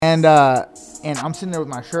And I'm sitting there with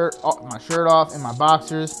my shirt off and my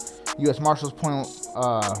boxers. U.S. Marshals pointing,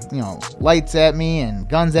 lights at me and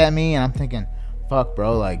guns at me, and I'm thinking, fuck,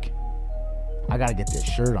 bro, like, I gotta get this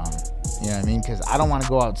shirt on. You know what I mean? Because I don't want to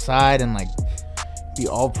go outside and like be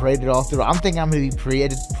all paraded all through. I'm thinking I'm gonna be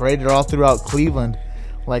paraded all throughout Cleveland,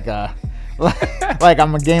 like like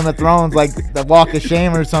I'm a Game of Thrones, like the Walk of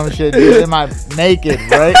Shame or some shit. Dude, am I naked,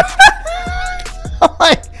 right?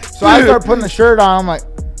 So I start putting the shirt on. I'm like,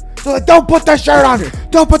 don't put that shirt on.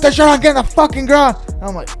 Don't put that shirt on. Get on the fucking ground. And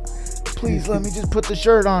I'm like, please let me just put the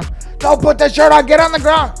shirt on. Don't put that shirt on. Get on the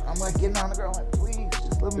ground. I'm like getting on the ground. I'm like, please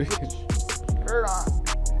just let me put the shirt on.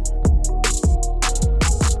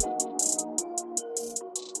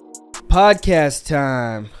 Podcast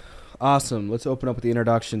time. Awesome. Let's open up with the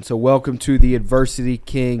introduction. So welcome to the Adversity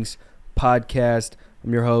Kings podcast.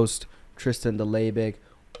 I'm your host, Tristan Dlabik.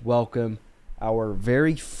 Welcome our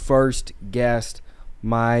very first guest,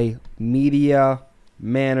 my media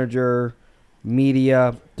manager,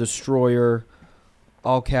 media destroyer,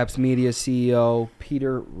 all caps media CEO,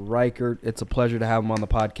 Peter Reichert. It's a pleasure to have him on the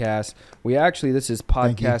podcast. This is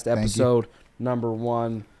podcast episode number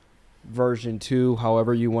 1, version 2,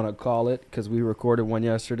 however you want to call it, because we recorded one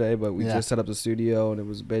yesterday, but we just set up the studio and it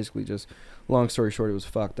was basically just, long story short, it was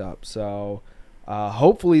fucked up. So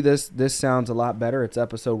hopefully this sounds a lot better. It's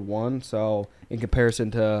episode 1, so in comparison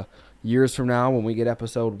to years from now when we get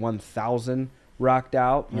episode 1000 rocked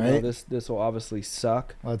out, you know, this will obviously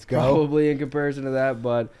suck. Let's go. Probably in comparison to that,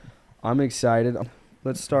 but I'm excited.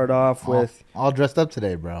 Let's start off with all dressed up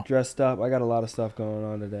today, bro. Dressed up. I got a lot of stuff going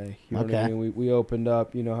on today. You know what I mean? We opened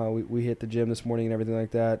up, you know how we hit the gym this morning and everything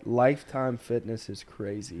like that. Lifetime Fitness is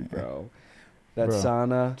crazy, bro. That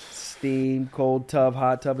sauna, steam, cold tub,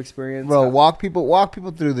 hot tub experience. Bro, walk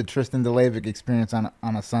people through the Tristan Dlabik experience on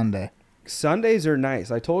a Sunday. Sundays are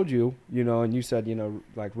nice. I told you, and you said,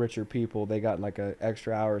 like richer people, they got like an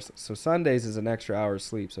extra hours. So Sundays is an extra hour of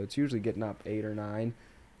sleep. So it's usually getting up 8 or 9.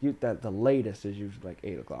 The latest is usually like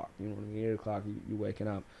 8 o'clock. You know what I mean? 8 o'clock, you waking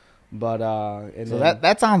up. But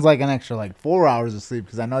that sounds like an extra like 4 hours of sleep,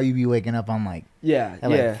 because I know you be waking up on like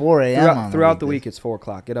like 4 a.m. Throughout the week, it's 4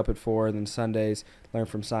 o'clock. Get up at 4, and then Sundays, learn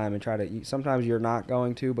from Simon. Try to eat. Sometimes you're not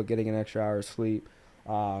going to, but getting an extra hour of sleep,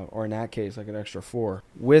 or in that case, like an extra 4.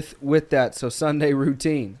 With that, so Sunday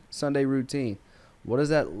routine. What does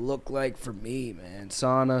that look like for me, man?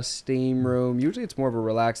 Sauna, steam room. Usually it's more of a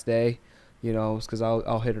relaxed day. Because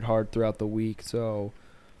I'll hit it hard throughout the week. So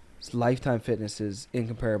Lifetime Fitness is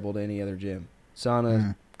incomparable to any other gym.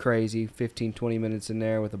 Sauna, crazy, 15, 20 minutes in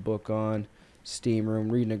there with a book on. Steam room,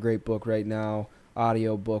 reading a great book right now.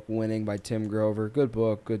 Audio book, Winning by Tim Grover. Good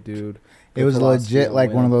book, good dude. Good, it was legit like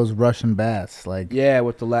one of those Russian baths. Like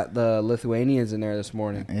with the Lithuanians in there this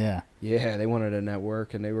morning. Yeah, they wanted a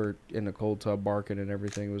network, and they were in the cold tub barking and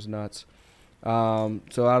everything. It was nuts.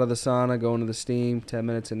 So out of the sauna, going to the steam, 10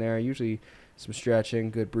 minutes in there. Usually some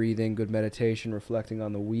stretching, good breathing, good meditation, reflecting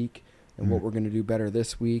on the week and what we're going to do better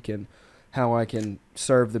this week and how I can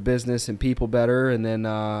serve the business and people better. And then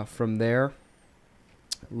from there,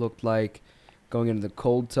 looked like going into the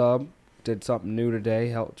cold tub. Did something new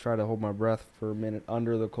today. Try to hold my breath for a minute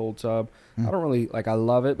under the cold tub. I don't really, I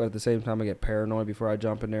love it, but at the same time I get paranoid before I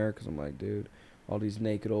jump in there, because I'm like, dude, all these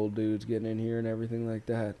naked old dudes getting in here and everything like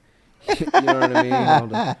that. You know what I mean? All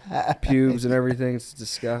the pubes and everything. It's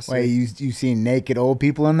disgusting. Wait, you seen naked old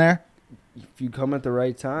people in there? If you come at the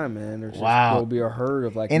right time, man, there'll be a herd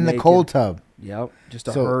of like in naked, the cold tub. Yep, just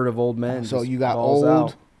a herd of old men. So you got old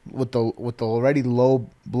out with the already low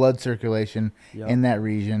blood circulation in that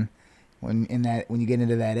region. When you get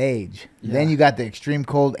into that age, then you got the extreme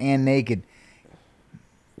cold and naked.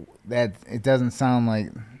 That it doesn't sound like.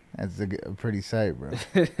 That's a pretty sight, bro.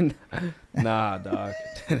 Nah, dog.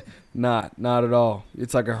 Not at all.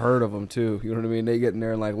 It's like a herd of them, too. You know what I mean? They get in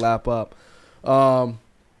there and, like, lap up.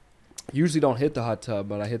 Usually don't hit the hot tub,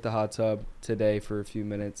 but I hit the hot tub today for a few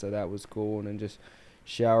minutes, so that was cool. And then just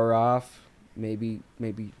shower off, maybe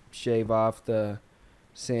shave off the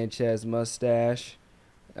Sanchez mustache,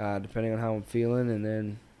 depending on how I'm feeling. And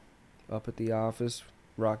then up at the office,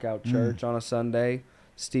 rock out church on a Sunday.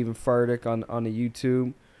 Stephen Furtick on the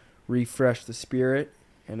YouTube. Refresh the spirit,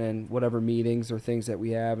 and then whatever meetings or things that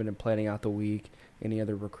we have, and then planning out the week, any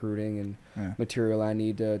other recruiting and material I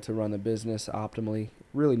need to run the business optimally.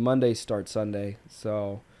 Really, Monday starts Sunday,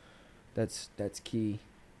 so that's key.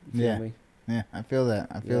 You feel me? Yeah, I feel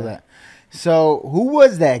that. That. So who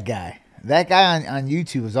was that guy? That guy on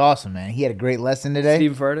YouTube was awesome, man. He had a great lesson today.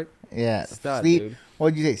 Stephen Furtick? Yeah. Dude.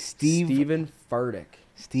 What did you say? Stephen Furtick.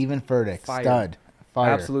 Stephen Furtick. Fire. Stud.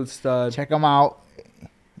 Fire. Absolute stud. Check him out.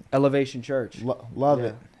 Elevation Church. Love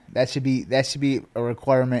it. That should be a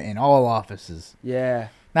requirement in all offices. Yeah.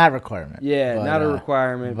 Not requirement. Yeah, but, not a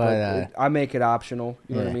requirement, but I make it optional.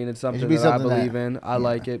 You know what I yeah. mean? It's something be that I something believe that- in. I yeah.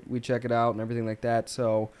 like it. We check it out and everything like that.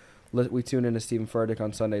 So we tune into Stephen Furtick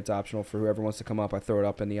on Sunday. It's optional for whoever wants to come up. I throw it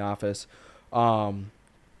up in the office.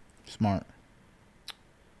 Smart.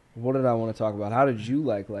 What did I want to talk about? How did you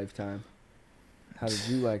like Lifetime? How did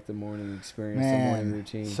you like the morning experience, the morning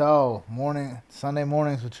routine? So, Sunday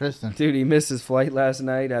mornings with Tristan. Dude, he missed his flight last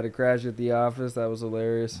night. Had to crash at the office. That was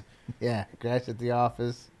hilarious. Yeah, crashed at the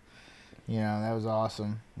office. That was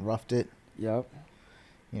awesome. Roughed it. Yep.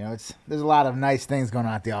 There's a lot of nice things going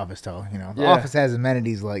on at the office, though. The Yeah. office has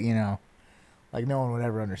amenities like no one would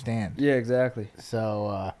ever understand. Yeah, exactly.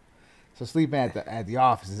 So sleeping at the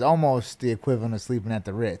office is almost the equivalent of sleeping at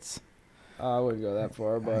the Ritz. I wouldn't go that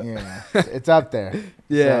far, but it's up there.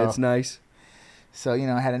 yeah, So- it's nice. So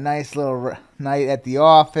I had a nice little night at the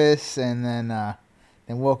office, and then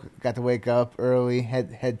got to wake up early,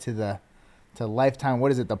 head to Lifetime.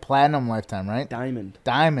 What is it? The Platinum Lifetime, right? Diamond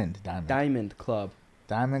Club.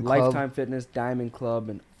 Diamond Club. Lifetime Fitness Diamond Club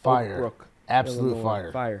in Fire. Oak Brook, Absolute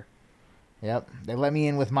Illinois. fire. Yep. They let me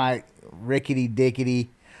in with my rickety-dickety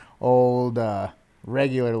old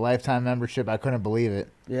regular Lifetime membership. I couldn't believe it.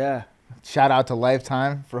 Yeah. Shout out to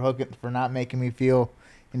Lifetime for not making me feel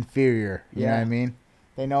inferior. You know what I mean?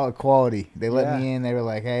 They know equality. They let me in. They were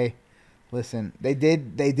like, "Hey, listen." They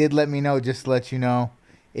did let me know, just to let you know,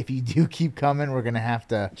 if you do keep coming, we're gonna have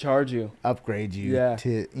to Charge you. upgrade you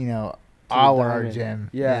to the our diamond. gym.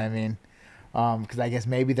 Yeah. You know what I mean? Because I guess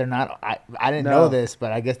maybe they're not. I didn't No. know this,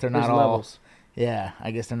 but I guess they're not There's all. levels. Yeah,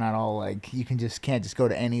 I guess they're not all like you can't just go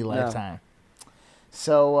to any Lifetime.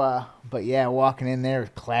 So, but yeah, walking in there,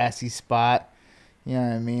 classy spot. You know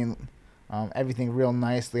what I mean? Everything real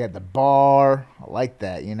nicely at the bar. I like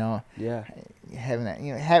that. Yeah. Having that,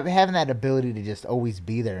 having that ability to just always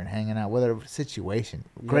be there and hanging out, whatever situation.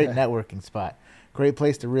 Great networking spot. Great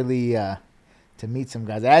place to really to meet some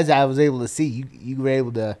guys. As I was able to see, you were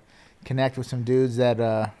able to connect with some dudes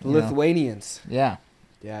that Lithuanians. Yeah.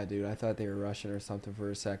 Yeah, dude. I thought they were Russian or something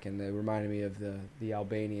for a second. They reminded me of the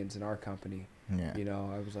Albanians in our company. Yeah.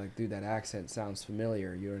 I was like, dude, that accent sounds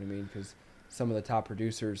familiar. You know what I mean? Because some of the top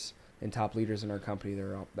producers and top leaders in our company,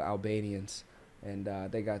 they're the Albanians, and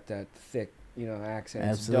they got that thick, accent.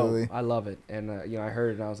 It's Absolutely. dope. I love it. And I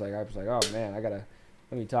heard it, and I was like, oh man,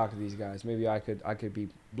 let me talk to these guys. Maybe I could be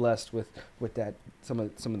blessed with that some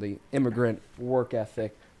of the immigrant work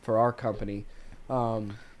ethic for our company.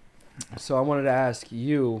 So I wanted to ask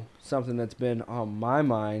you something that's been on my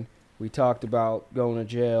mind. We talked about going to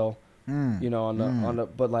jail,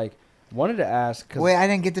 but like wanted to ask. 'Cause Wait, I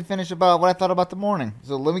didn't get to finish about what I thought about the morning.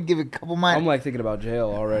 So let me give you a couple of my. I'm like thinking about jail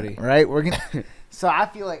already. Right, we're gonna. So I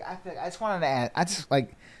feel like I just wanted to add.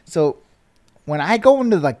 So when I go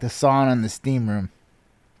into like the sauna and the steam room,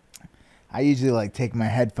 I usually like take my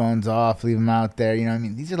headphones off, leave them out there. You know what I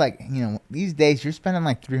mean? These are like these days you're spending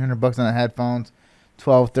like $300 on the headphones,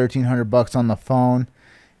 $1,300 on the phone.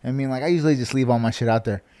 I mean, like I usually just leave all my shit out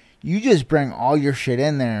there. You just bring all your shit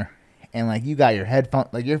in there, and like you got your headphone,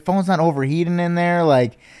 like your phone's not overheating in there,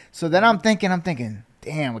 like. So then I'm thinking,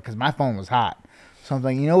 damn, because my phone was hot. So I'm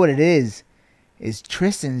like, you know what it is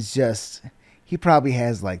Tristan's just. He probably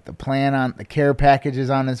has like the plan on the care packages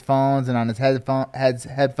on his phones and on his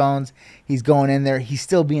headphones. He's going in there. He's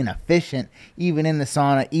still being efficient, even in the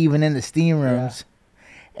sauna, even in the steam rooms,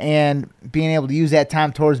 and being able to use that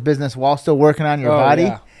time towards business while still working on your body.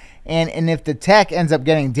 Yeah. And if the tech ends up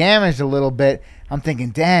getting damaged a little bit, I'm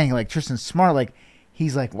thinking, dang, like Tristan's smart. Like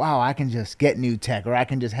he's like, wow, I can just get new tech, or I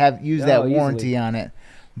can just use that warranty easily on it.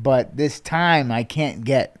 But this time I can't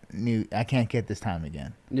get this time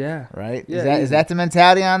again. Yeah. Right? Yeah, Is that the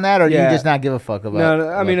mentality on that, or do you just not give a fuck about it? No,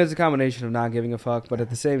 I mean, it's a combination of not giving a fuck, but at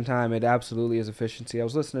the same time, it absolutely is efficiency. I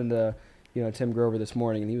was listening to, Tim Grover this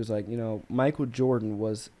morning, and he was like, Michael Jordan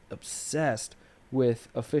was obsessed with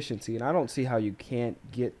efficiency, and I don't see how you can't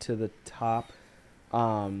get to the top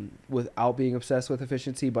without being obsessed with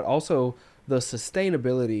efficiency, but also the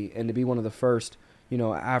sustainability and to be one of the first,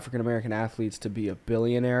 African-American athletes to be a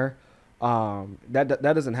billionaire. That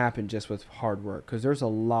doesn't happen just with hard work, because there's a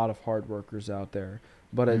lot of hard workers out there,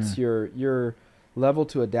 but it's your level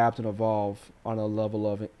to adapt and evolve on a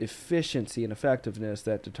level of efficiency and effectiveness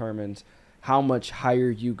that determines how much higher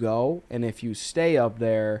you go, and if you stay up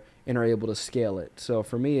there and are able to scale it. So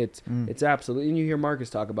for me, it's absolutely, and you hear Marcus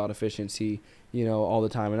talk about efficiency, all the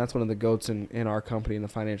time, and that's one of the goats in our company in the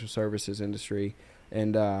financial services industry.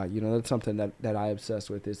 And, that's something that I obsess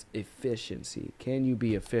with is efficiency. Can you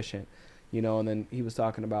be efficient? And then he was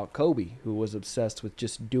talking about Kobe, who was obsessed with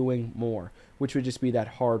just doing more, which would just be that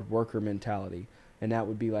hard worker mentality. and that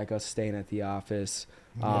would be like us staying at the office,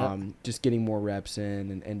 just getting more reps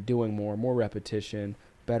in and doing more repetition,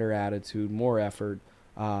 better attitude, more effort.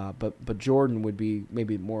 But Jordan would be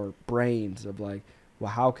maybe more brains of like,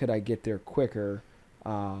 well, how could I get there quicker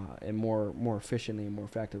and more efficiently and more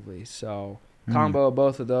effectively? So combo of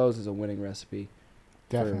both of those is a winning recipe.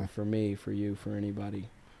 Definitely. For me, for you, for anybody.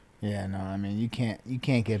 Yeah, no, I mean you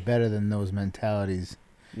can't get better than those mentalities.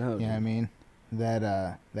 No. You know what I mean?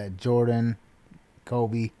 That Jordan,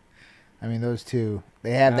 Kobe, I mean those two,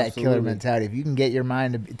 they have that killer mentality. If you can get your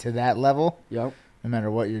mind to that level, no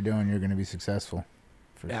matter what you're doing, you're going to be successful.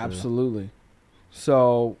 For sure. Absolutely.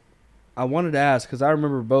 So I wanted to ask, because I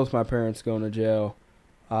remember both my parents going to jail.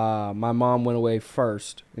 My mom went away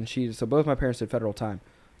first, and so both my parents did federal time.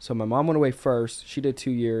 So my mom went away first. She did 2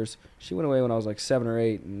 years. She went away when I was like 7 or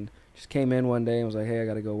 8, and just came in one day and was like, "Hey, I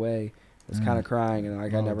got to go away." I was kind of crying, and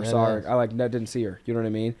like I never saw her. I didn't see her. You know what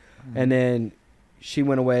I mean? And then she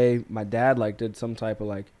went away. My dad like did some type of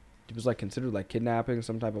like, it was like considered like kidnapping,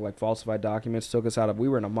 some type of like falsified documents. Took us out of. We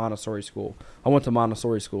were in a Montessori school. I went to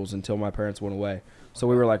Montessori schools until my parents went away. So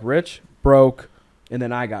we were like rich, broke, and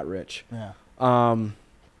then I got rich. Yeah. And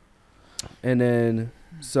then.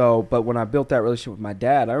 So, but when I built that relationship with my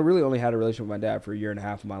dad, I really only had a relationship with my dad for 1.5 years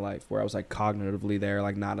of my life, where I was like cognitively there,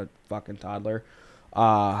 like not a fucking toddler.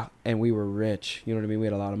 And we were rich. You know what I mean? We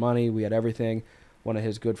had a lot of money. We had everything. One of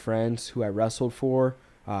his good friends who I wrestled for,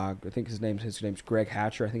 I think his name's Greg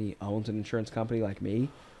Hatcher. I think he owns an insurance company like me.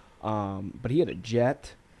 But he had a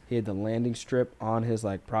jet. He had the landing strip on his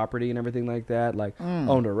like property and everything like that. Like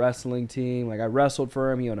owned a wrestling team. Like I wrestled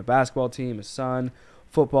for him. He owned a basketball team, his son,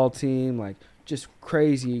 football team, like just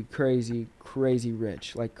crazy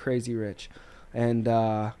rich, like crazy rich. And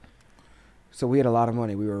so we had a lot of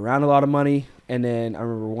money. We were around a lot of money. And then I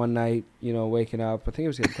remember one night, you know, waking up, I think it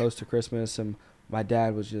was getting close to Christmas, and my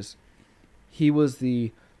dad was just, he was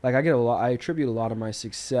the, like I attribute a lot of my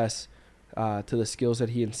success to the skills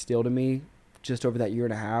that he instilled in me just over that 1.5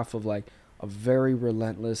 years of like a very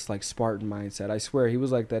relentless, like Spartan mindset. I swear he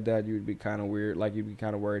was like that dad you would be kind of weird, like you'd be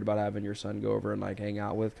kind of worried about having your son go over and like hang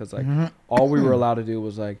out with, because like all we were allowed to do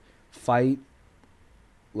was like fight.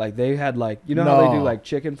 Like they had like, you know how they do like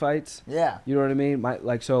chicken fights? Yeah. You know what I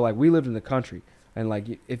mean? So like we lived in the country, and like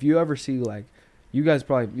if you ever see like, you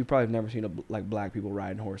probably have never seen like black people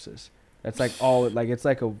riding horses. That's like all, like it's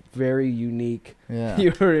like a very unique, you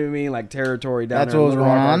know what I mean? Like territory down there in Little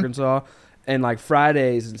Rock, Arkansas. And like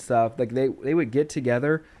Fridays and stuff, like they would get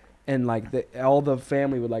together, and like all the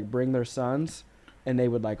family would like bring their sons, and they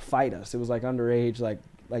would like fight us. It was like underage,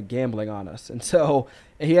 like gambling on us. And so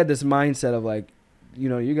he had this mindset of like, you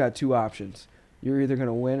know, you got 2 options. You're either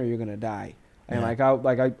gonna win or you're gonna die. And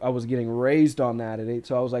I was getting raised on that at 8,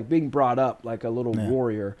 so I was like being brought up like a little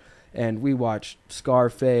warrior. And we watched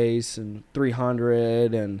Scarface and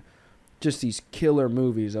 300 and just these killer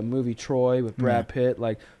movies. A movie Troy with Brad Pitt,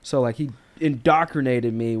 like so like he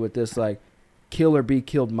indoctrinated me with this like kill or be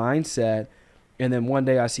killed mindset. And then one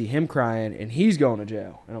day I see him crying and he's going to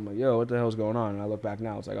jail, and I'm like, yo, what the hell's going on? And I look back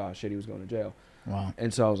now, it's like, oh shit, he was going to jail. Wow.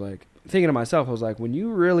 And so I was like thinking to myself, I was like, when you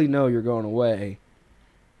really know you're going away,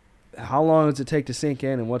 how long does it take to sink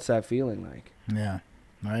in, and what's that feeling like? Yeah.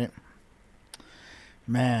 Right.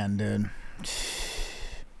 Man, dude.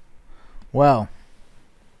 Well,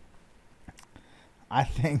 I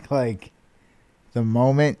think like the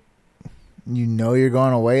moment you know you're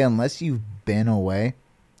going away, unless you've been away,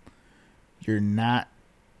 you're not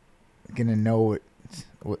gonna know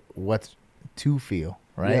what's to feel,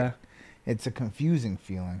 right? Yeah. It's a confusing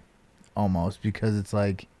feeling almost, because it's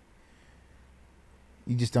like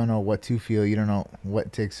you just don't know what to feel. You don't know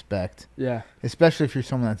what to expect. Yeah. Especially if you're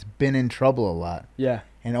someone that's been in trouble a lot. Yeah.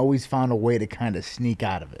 And always found a way to kind of sneak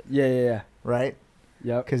out of it. Yeah. Right?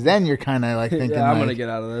 Yep. Because then you're kind of like thinking, I'm going to get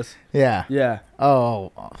out of this. Yeah. Yeah.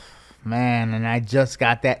 Oh, man. And I just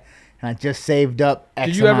got that. And I just saved up X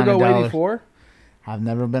Did you ever go away before? I've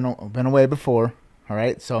never been away before. All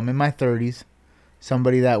right. So I'm in my 30s.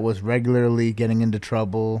 Somebody that was regularly getting into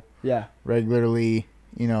trouble. Yeah. Regularly,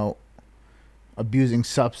 you know, abusing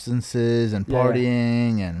substances and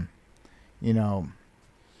partying and, you know,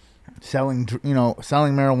 selling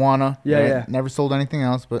marijuana. Yeah, right? Yeah. Never sold anything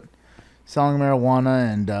else, but selling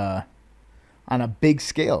marijuana, and on a big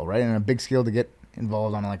scale, right? On a big scale to get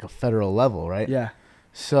involved on like a federal level, right? Yeah.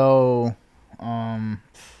 So, you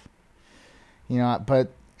know,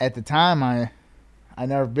 but at the time I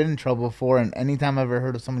never been in trouble before, and anytime I ever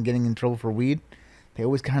heard of someone getting in trouble for weed, they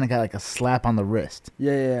always kind of got like a slap on the wrist.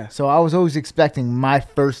 Yeah. So I was always expecting my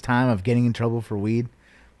first time of getting in trouble for weed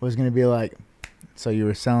was going to be like, so you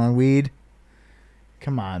were selling weed?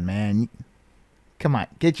 Come on, man. come on,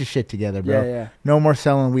 get your shit together, bro. Yeah. No more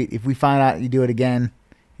selling weed. If we find out you do it again,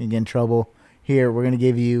 you get in trouble. Here, we're going to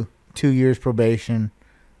give you 2 years probation,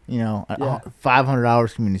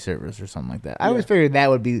 $500 community service or something like that. I always figured that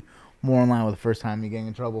would be more in line with the first time you getting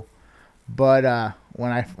in trouble. But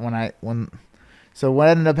so what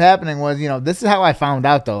ended up happening was, this is how I found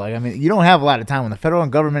out, though. Like, I mean, you don't have a lot of time. When the federal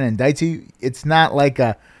government indicts you, it's not like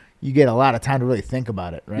you get a lot of time to really think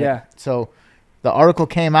about it, right? Yeah. So the article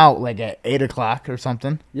came out like at 8 o'clock or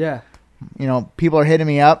something. Yeah. People are hitting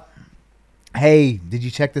me up. Hey, did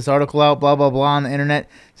you check this article out? Blah, blah, blah on the internet.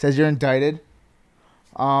 Says you're indicted.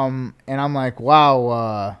 And I'm like,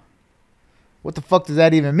 wow, what the fuck does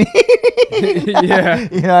that even mean? Yeah.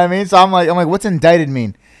 You know what I mean? So I'm like, what's indicted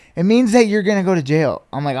mean? It means that you're going to go to jail.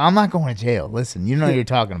 I'm like, I'm not going to jail. Listen, you know what you're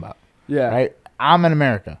talking about. Yeah. Right? I'm in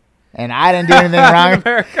America. And I didn't do anything wrong.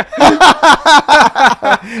 America.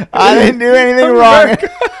 I didn't do anything wrong.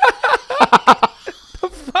 The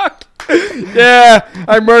fuck? Yeah,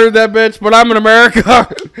 I murdered that bitch, but I'm in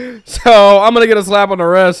America. So I'm going to get a slap on the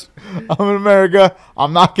wrist. I'm in America.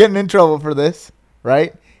 I'm not getting in trouble for this.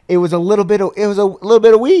 Right? It was a little bit of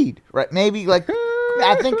weed. Right? Maybe like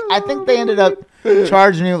I think they ended up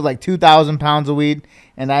charging me with like 2,000 pounds of weed,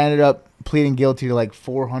 and I ended up pleading guilty to like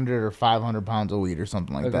 400 or 500 pounds of weed or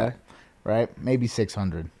something like that, right? Maybe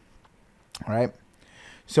 600, right?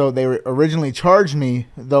 So they originally charged me,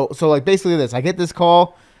 though. So like basically this, I get this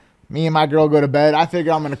call, me and my girl go to bed. I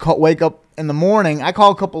figure I'm going to wake up in the morning. I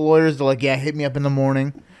call a couple lawyers. They're like, yeah, hit me up in the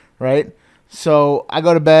morning, right? So I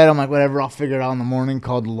go to bed. I'm like, whatever, I'll figure it out in the morning.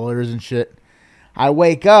 Call the lawyers and shit. I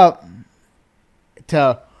wake up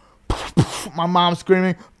to my mom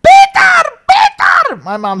screaming, Peter! Peter!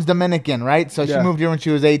 My mom's Dominican, right? So she moved here when she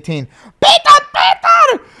was 18. Peter!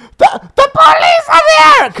 Peter! The police are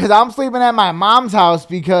there! Because I'm sleeping at my mom's house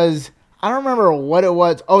because I don't remember what it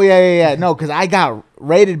was. Oh, yeah. No, because I got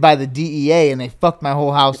raided by the DEA and they fucked my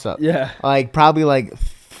whole house up. Yeah. Like probably like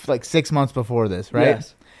 6 months before this, right?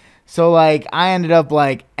 Yes. So like I ended up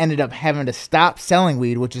having to stop selling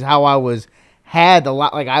weed, which is how I had a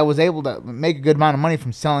lot, like I was able to make a good amount of money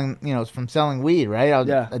from selling weed, right?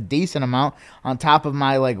 A decent amount on top of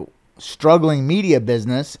my like struggling media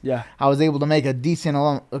business. Yeah, I was able to make a decent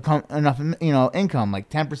enough income, like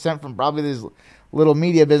 10% from probably this little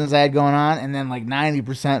media business I had going on, and then like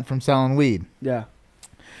 90% from selling weed. Yeah.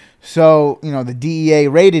 So the DEA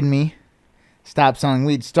raided me, stopped selling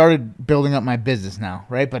weed, started building up my business now,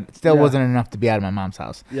 right? But it still wasn't enough to be out of my mom's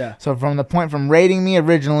house. Yeah. So from the point from raiding me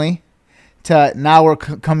originally to now we're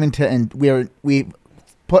coming to, and we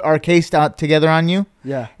put our case together on you.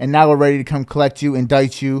 Yeah. And now we're ready to come collect you,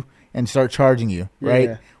 indict you, and start charging you. Right.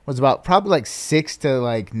 Yeah. Was about probably like 6 to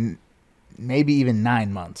like maybe even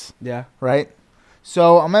 9 months. Yeah. Right.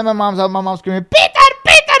 So I'm at my mom's house. My mom's screaming, Peter,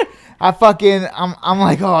 Peter! I'm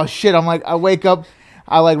like, oh shit. I'm like, I wake up,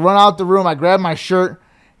 I like run out the room. I grab my shirt,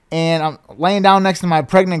 and I'm laying down next to my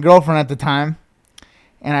pregnant girlfriend at the time.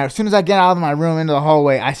 And as soon as I get out of my room into the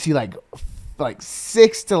hallway, I see like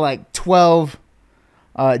 6 to like 12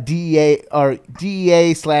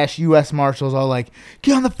 DEA/U.S. Marshals all like,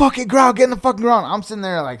 get on the fucking ground, get in the fucking ground. I'm sitting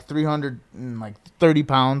there like 330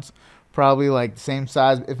 pounds, probably like the same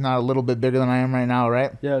size, if not a little bit bigger than I am right now,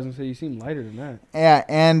 right? Yeah, I was gonna say you seem lighter than that. Yeah,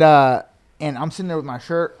 and I'm sitting there with my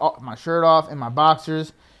shirt off and my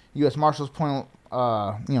boxers. U.S. Marshals pointing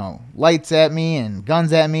lights at me and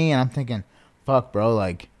guns at me, and I'm thinking, fuck, bro,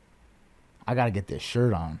 like I gotta get this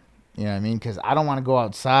shirt on. You know what I mean? Because I don't want to go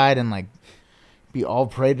outside and like be all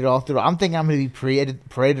paraded all through. I'm thinking I'm gonna be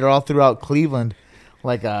paraded all throughout Cleveland,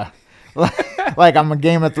 like like I'm a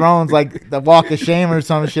Game of Thrones, like the Walk of Shame or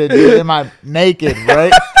some shit. Dude, am I naked,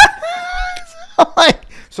 right?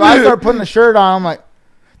 So I start putting the shirt on. I'm like,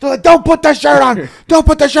 they're like, don't put that shirt on. Don't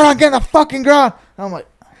put the shirt on. Get on the fucking ground. And I'm like,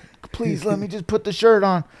 please let me just put the shirt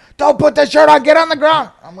on. Don't put the shirt on. Get on the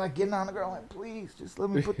ground. I'm like getting on the ground. I'm like, please just let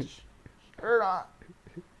me put the shirt on.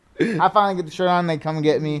 I finally get the shirt on. They come and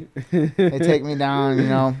get me. They take me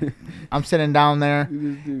down. I'm sitting down there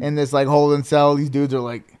in this like holding cell. These dudes are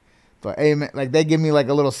like, hey man, like they give me like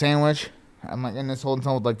a little sandwich. I'm like in this holding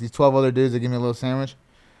cell with like these 12 other dudes. They give me a little sandwich.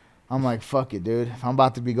 I'm like, fuck it, dude. If I'm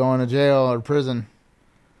about to be going to jail or prison,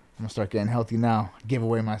 I'm gonna start getting healthy now. Give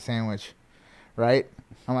away my sandwich, right?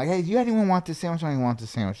 I'm like, hey, do you anyone want this sandwich? I don't even want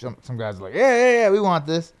this sandwich. Some guys are like, yeah, we want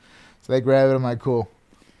this. So they grab it. I'm like, cool.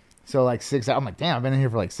 So like 6 hours. I'm like, damn, I've been in here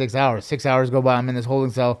for like 6 hours. 6 hours go by. I'm in this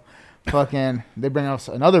holding cell. Fucking, they bring us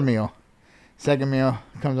another meal. Second meal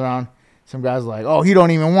comes around. Some guy's like, oh, he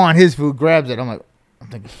don't even want his food. Grabs it. I'm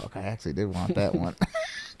thinking, fuck, I actually did want that one.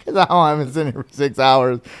 Because I've been sitting here for 6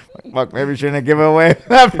 hours. Like, fuck, maybe shouldn't have given away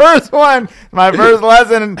that first one. My first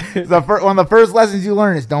lesson, one of the first lessons you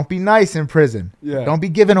learn is don't be nice in prison. Yeah. Don't be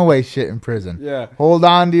giving away shit in prison. Yeah. Hold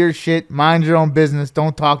on to your shit. Mind your own business.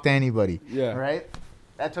 Don't talk to anybody. Yeah. Right?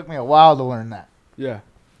 That took me a while to learn that. Yeah.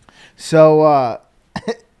 So,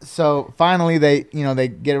 so finally they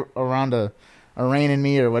get around to arraigning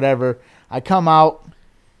me or whatever. I come out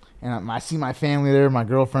and I see my family there, my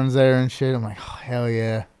girlfriend's there and shit. I'm like, oh, hell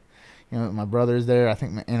yeah. My brother's there. I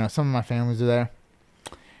think some of my families are there.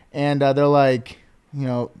 And they're like,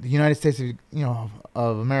 the United States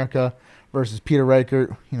of America versus Peter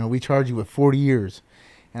Reichert, we charge you with 40 years.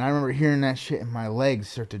 And I remember hearing that shit and my legs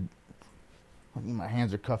start to, my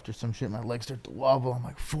hands are cuffed or some shit. My legs start to wobble. I'm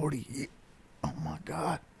like, 40 years? Oh my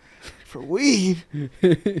God. For weed?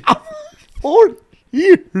 40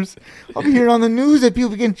 years? I'll be hearing on the news that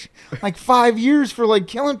people get like 5 years for like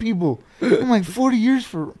killing people. I'm like, 40 years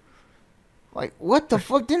for... Like, what the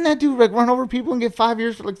fuck? Didn't that dude like run over people and get 5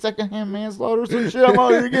 years for like secondhand manslaughter or some shit? I'm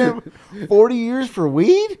out here getting 40 years for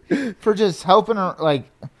weed? For just helping her,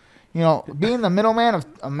 like, being the middleman of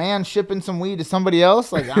a man shipping some weed to somebody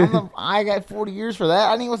else? Like, I got 40 years for that?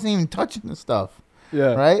 I wasn't even touching the stuff.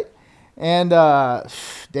 Yeah. Right? And,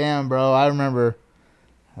 damn, bro, I remember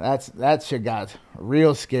that shit got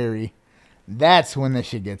real scary. That's when this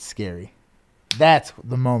shit gets scary. That's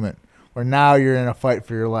the moment where now you're in a fight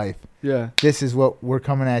for your life. Yeah. This is what we're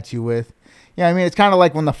coming at you with. Yeah, I mean, it's kind of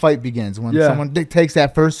like when the fight begins. When someone takes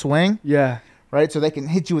that first swing. Yeah. Right? So they can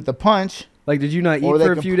hit you with the punch. Like, did you not eat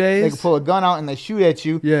for a few days? They can pull a gun out and they shoot at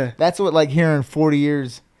you. Yeah. That's what, like, hearing 40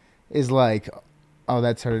 years is like. Oh,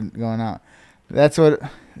 that's her going out. That's what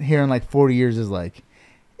hearing, like, 40 years is like.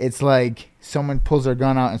 It's like someone pulls their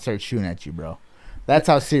gun out and starts shooting at you, bro. That's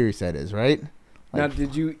how serious that is, right? Like, now,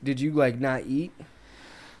 did you like, not eat?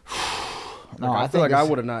 No, I feel like I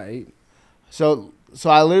would have not ate. So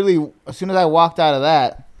I literally, as soon as I walked out of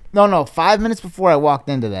that, 5 minutes before I walked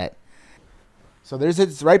into that. So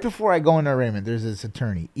it's right before I go into arraignment, there's this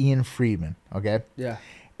attorney, Ian Friedman, okay? Yeah.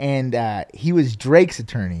 And he was Drake's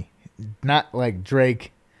attorney, not like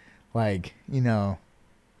Drake, like,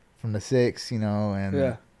 from the Six, and,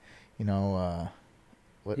 yeah.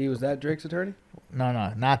 What? He was that Drake's attorney?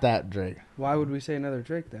 No, not that Drake. Why would we say another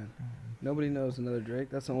Drake then? Nobody knows another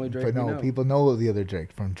Drake. That's the only Drake we know. People know the other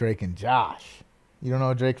Drake from Drake and Josh. You don't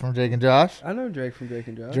know Drake from Drake and Josh? I know Drake from Drake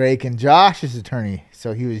and Josh. Drake and Josh's attorney.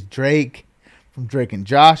 So he was Drake from Drake and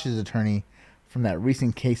Josh's attorney from that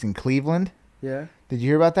recent case in Cleveland. Yeah. Did you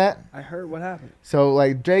hear about that? I heard. What happened? So,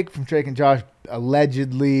 like, Drake from Drake and Josh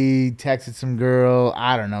allegedly texted some girl.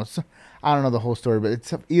 I don't know. I don't know the whole story, but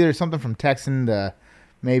it's either something from texting to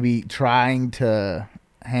maybe trying to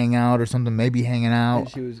hang out or something, maybe hanging out. And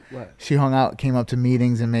she was what? She hung out, came up to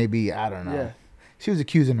meetings, and maybe, I don't know. Yeah. She was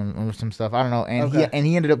accusing him of some stuff. I don't know. And okay.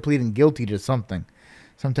 he ended up pleading guilty to something.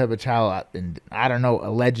 Some type of child, and I don't know,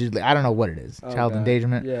 allegedly. I don't know what it is. Child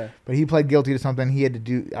endangerment. Yeah. But he pled guilty to something. He had to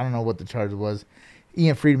do, I don't know what the charge was.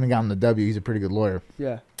 Ian Friedman got him the W. He's a pretty good lawyer.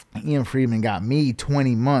 Yeah. Ian Friedman got me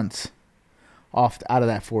 20 months out of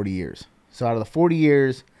that 40 years. So out of the 40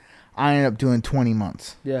 years, I ended up doing 20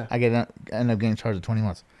 months. Yeah. I ended up getting charged with 20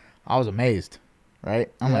 months. I was amazed,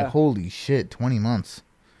 right? I'm like, holy shit, 20 months.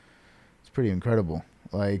 It's pretty incredible.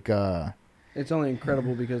 Like, it's only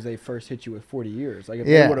incredible because they first hit you with 40 years. Like, if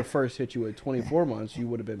they would have first hit you with 24 months, you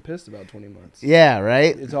would have been pissed about 20 months. Yeah,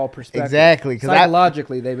 right? It's all perspective. Exactly.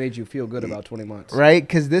 Psychologically, they made you feel good about 20 months. Right?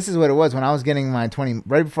 Because this is what it was. When I was getting my 20,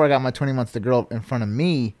 right before I got my 20 months, the girl in front of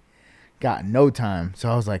me got no time.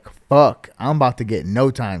 So I was like, fuck, I'm about to get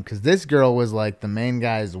no time. Because this girl was like the main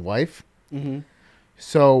guy's wife. Mm-hmm.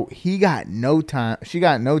 So he got no time. She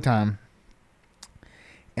got no time.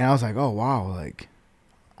 And I was like, oh, wow, like,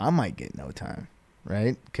 I might get no time,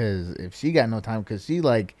 right? Because if she got no time, because she,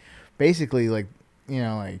 like, basically, like,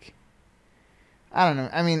 like, I don't know.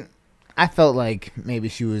 I mean, I felt like maybe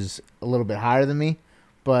she was a little bit higher than me,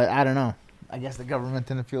 but I don't know. I guess the government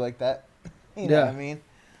didn't feel like that. You know what I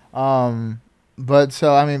mean? But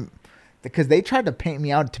so, I mean, because they tried to paint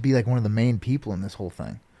me out to be, like, one of the main people in this whole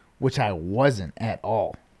thing, which I wasn't at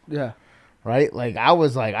all. Yeah. Right? Like, I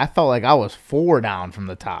felt like I was 4 down from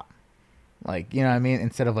the top. Like, you know what I mean?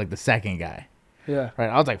 Instead of, like, the second guy. Yeah. Right?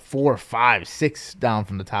 I was, like, 4, 5, 6 down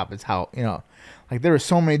from the top. It's how, like, there were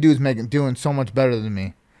so many dudes doing so much better than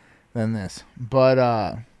me than this. But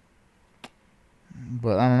I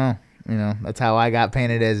don't know. That's how I got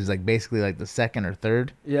painted as, is, like, basically, like, the second or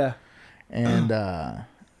third. Yeah. And I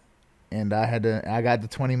got the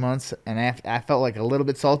 20 months, and I felt, like, a little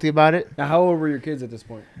bit salty about it. Now, how old were your kids at this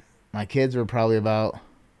point? My kids were probably about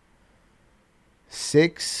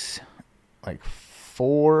 6, like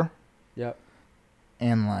 4. Yep.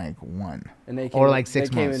 And like 1. And they came, or like 6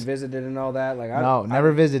 they came months. and visited and all that. Like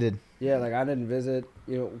Never visited. Yeah, like I didn't visit,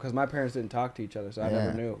 because my parents didn't talk to each other, so I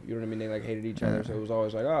never knew. You know what I mean? They like hated each other, so it was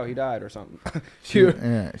always like, oh, he died or something. She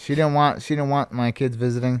didn't want my kids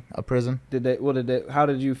visiting a prison. How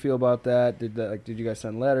did you feel about that? Did you guys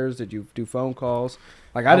send letters? Did you do phone calls?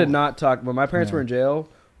 Like I did not talk when my parents were in jail.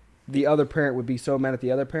 The other parent would be so mad at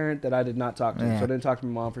the other parent that I did not talk to him. So I didn't talk to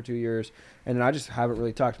my mom for 2 years, and then I just haven't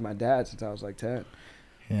really talked to my dad since I was like 10.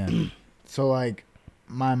 Yeah. So like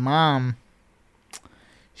my mom,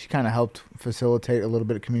 she kind of helped facilitate a little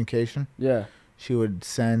bit of communication. Yeah. She would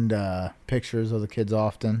send pictures of the kids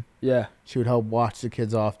often. Yeah. She would help watch the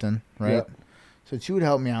kids often, right? Yep. So she would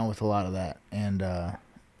help me out with a lot of that, and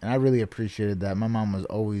I really appreciated that. My mom was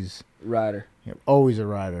always rider. Always a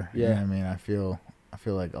rider. Yeah. You know what I mean, I feel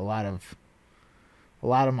like a lot of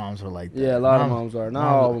moms are like that. Yeah, a lot of moms are. Not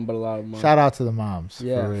all of them, but a lot of them. Shout out to the moms.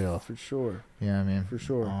 Yeah, for real. For sure. Yeah, I mean, for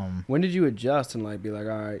sure. When did you adjust and like be like,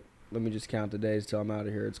 all right, let me just count the days till I'm out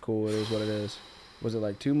of here. It's cool. It is what it is. Was it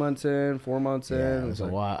like 2 months in, 4 months in? It was a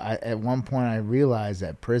while. At one point, I realized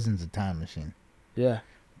that prison's a time machine. Yeah.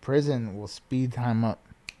 Prison will speed time up.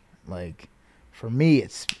 Like, for me,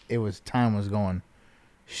 time was going.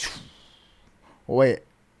 Wait.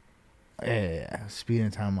 Yeah,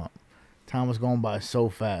 speeding time up. Time was going by so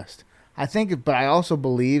fast. But I also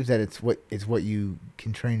believe that it's what you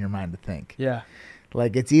can train your mind to think. Yeah.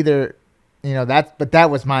 Like it's either, that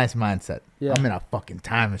was my mindset. Yeah. I'm in a fucking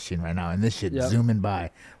time machine right now, and this shit zooming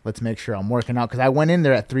by. Let's make sure I'm working out, because I went in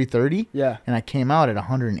there at 3:30. Yeah. And I came out at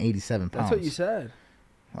 187 pounds. That's what you said.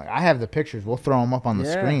 Like I have the pictures. We'll throw them up on the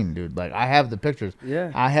screen, dude. Like I have the pictures.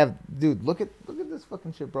 Yeah. Dude. Look at this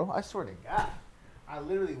fucking shit, bro. I swear to God, I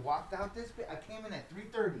literally walked out this bit. I came in at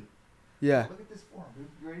 3:30. Yeah. Look at this form, dude.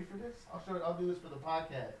 You ready for this? I'll do this for the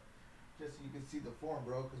podcast, just so you can see the form,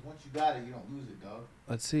 bro. Because once you got it, you don't lose it, dog.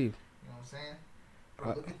 Let's see. You know what I'm saying?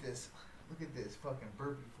 Bro, look at this. Look at this fucking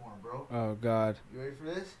burpee form, bro. Oh God. You ready for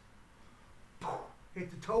this? Hit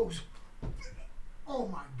the toes. Oh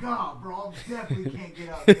my God, bro! I definitely can't get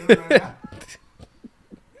up dude, right now.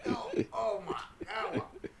 Oh my God.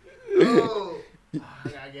 Oh, I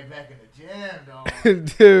gotta get back in the gym, dog.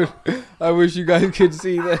 Dude, I wish you guys could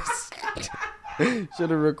see this. Should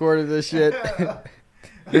have recorded this shit.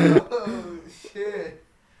 Oh shit!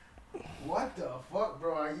 What the fuck,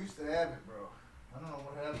 bro? I used to have it, bro. I don't know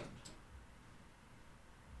what happened.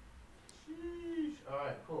 Sheesh. All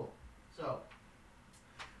right, cool. So,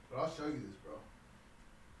 but I'll show you this, bro.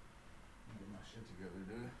 Get my shit together,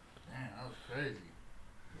 dude. Damn, that was crazy.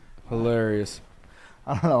 Hilarious.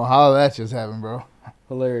 I don't know how that just happened, bro.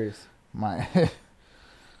 Hilarious. I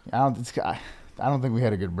don't think we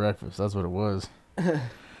had a good breakfast. That's what it was. You know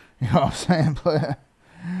what I'm saying?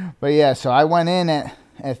 But yeah, so I went in at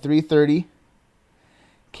 3:30,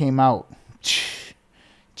 came out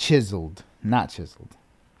chiseled, not chiseled.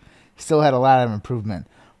 Still had a lot of improvement,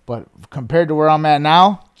 but compared to where I'm at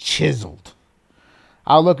now, chiseled.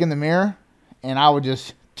 I'll look in the mirror, and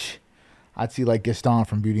I'd see like Gaston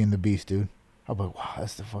from Beauty and the Beast, dude. I'd be like, wow,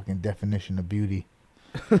 that's the fucking definition of beauty.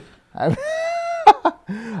 I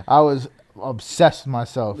was obsessed with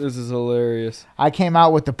myself. This is hilarious. I came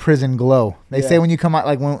out with the prison glow. They say when you come out,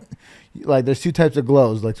 like there's 2 types of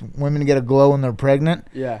glows. Like women get a glow when they're pregnant.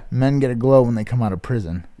 Yeah. Men get a glow when they come out of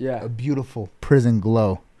prison. Yeah. A beautiful prison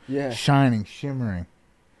glow. Yeah. Shining, shimmering.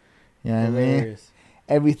 You know what I mean?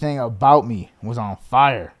 Everything about me was on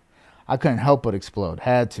fire. I couldn't help but explode.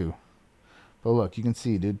 Had to. But look, you can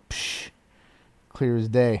see, dude. Psh, clear as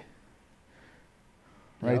day.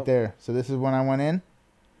 Right there. So this is when I went in.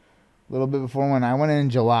 A little bit before when I went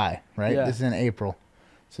in July, right? Yeah. This is in April.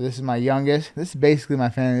 So this is my youngest. This is basically my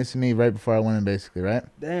family. This is me right before I went in, basically, right?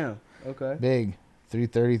 Damn. Okay. Big.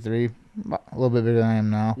 333. A little bit bigger than I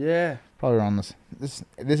am now. Yeah. Probably around this. This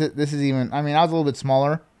is even. I mean, I was a little bit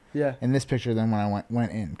smaller. Yeah. In this picture than when I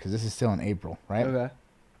went in, because this is still in April, right? Okay.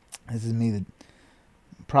 This is me.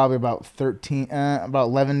 Probably about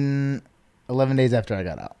 11 days after I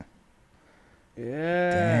got out.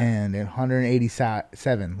 Yeah. Damn, dude,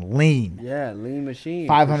 187 lean. Yeah, lean machine.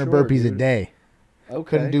 500 burpees a day. Okay.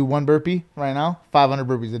 Couldn't do one burpee right now. 500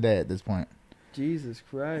 burpees a day at this point. Jesus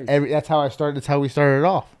Christ. That's how I started. That's how we started it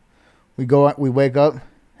off. We wake up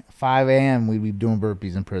 5 a.m. We'd be doing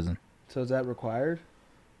burpees in prison. So is that required?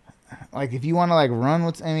 Like if you want to like run,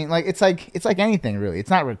 it's like anything really. It's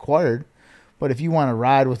not required, but if you want to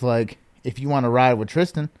ride with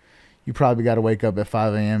Tristan, you probably got to wake up at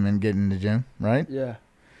 5 a.m. and get in the gym, right? Yeah.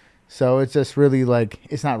 So it's just really like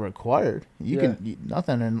it's not required.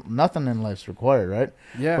 Nothing in life's required, right?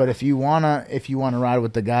 Yeah. But if you wanna ride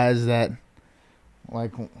with the guys that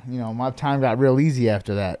Like, my time got real easy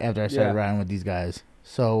after that, after I started Yeah. riding with these guys.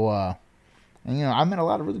 So, and, I met a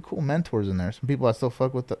lot of really cool mentors in there. Some people I still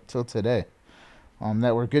fuck with till today,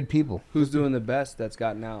 that were good people. Who's doing the best that's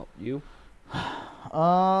gotten out? You?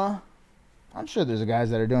 I'm sure there's guys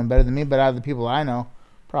that are doing better than me, but out of the people I know,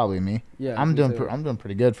 probably me. Yeah. I'm doing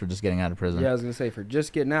pretty good for just getting out of prison. Yeah, I was going to say, for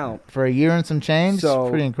just getting out. For a year and some change, So,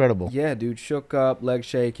 pretty incredible. Yeah, dude, shook up, leg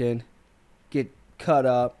shaking, get cut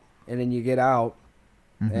up, and then you get out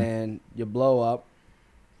Mhm. and you blow up.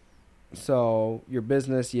 So your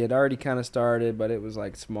business, you had already kind of started, but it was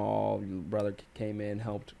like small. Your brother came in,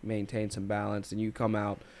 helped maintain some balance, and you come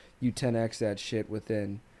out, you 10x that shit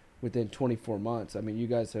within 24 months. I mean, you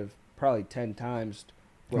guys have probably 10 times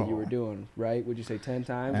what you were doing, right? Would you say 10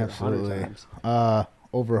 times Absolutely. or 100 times?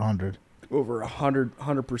 Over 100. Over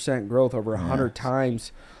 100% growth, over 100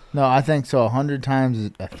 times. No, I think so. 100 times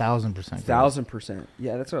is 1,000%. 1,000%.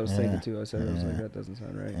 Yeah, that's what I was thinking Yeah. too. I said, I was like, Yeah. that doesn't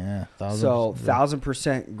sound right. Yeah, 1,000%. So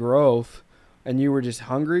 1,000% growth, and you were just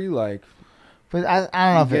hungry, like. But I don't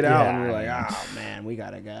know You if get it, out yeah, and you're I like, mean, oh man, we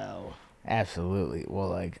gotta go. Absolutely. Well,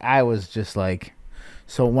 like, I was just like,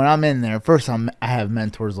 so when I'm in there, first I have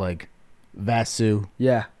mentors like Vasu,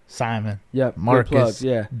 Yeah. Simon, Yep. Marcus, Good plug.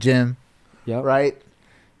 Yeah. Jim, Yep. right?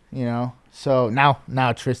 So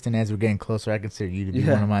now Tristan, as we're getting closer, I consider you to be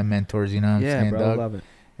Yeah. one of my mentors. You know what I'm Yeah, saying, bro. Doug? Love it.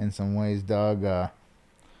 In some ways, Doug. I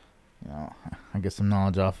get some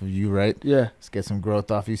knowledge off of you, right? Yeah, Let's get some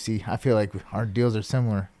growth off you. See, I feel like our deals are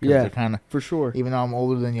similar. 'Cause Yeah. they're kind of. for sure. Even though I'm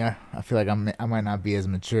older than you, I feel like I might not be as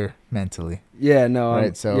mature mentally, Yeah. No.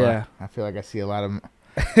 right? So yeah. I feel like I see a lot of.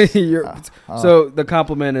 You're, so the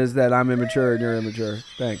compliment is that I'm immature and you're immature.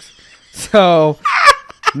 Thanks. So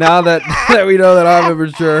now that we know that I'm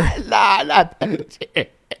immature, Nah, not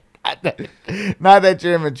that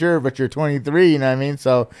you're immature, but you're 23. You know what I mean?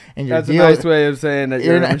 So and your that's a deal, nice way of saying that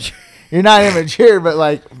you're you're not- immature. you're not immature, but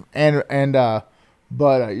like you're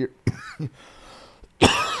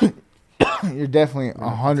you're definitely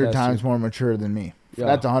 100 that's times true. more mature than me. Yeah.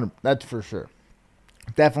 That's 100. That's for sure.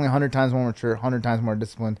 Definitely 100 times more mature, 100 times more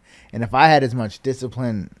disciplined. And if I had as much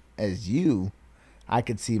discipline as you, I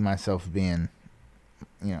could see myself being,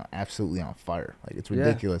 absolutely on fire. Like, it's Yeah.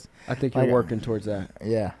 ridiculous. I think you're Like, working towards that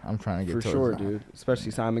Yeah, I'm trying to get for towards sure, that. dude.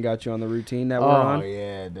 Especially Simon got you on the routine that we're Oh on.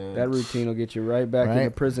 yeah, dude. That routine will get you right back in Right.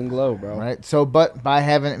 the prison glow, bro. Right. So, but by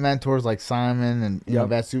having mentors like Simon and Yep.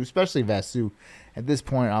 Vasu, especially Vasu, at this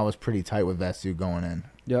point I was pretty tight with Vasu going in.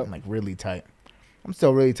 Yep. I'm like really tight. I'm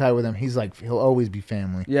still really tight with him. He's like he'll always be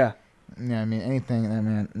family. Yeah. You know what I mean? Anything that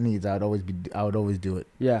man needs, I would always do it.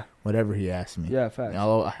 Yeah. Whatever he asked me. Yeah. Facts.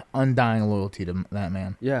 Undying loyalty to that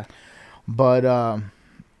man. Yeah. But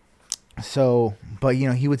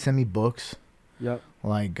he would send me books Yep.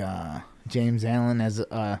 like James Allen as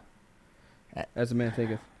As a man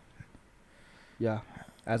thinketh. Yeah.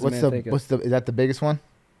 As a what's man thinketh. is that the biggest one?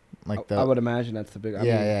 Like I would imagine that's the big. I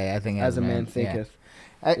mean, I think as a man yeah. thinketh.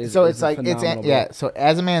 So is it's a like phenomenal book. So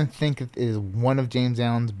As a Man Thinketh is one of James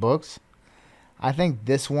Allen's books. I think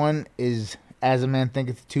this one is As a Man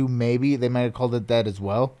Thinketh 2. Maybe they might have called it that as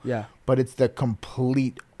well. Yeah. But it's the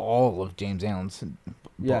complete all of James Allen's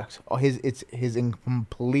Yeah. books. It's his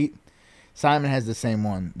incomplete. Simon has the same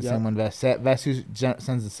one. The Yep. same one. Vasu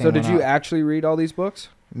sends the same. So did one you out. actually read all these books?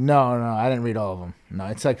 No, I didn't read all of them. No,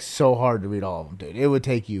 it's like so hard to read all of them, dude. It would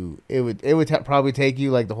take you. It would probably take you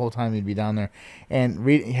like the whole time you'd be down there, and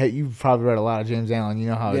read. You've probably read a lot of James Allen. You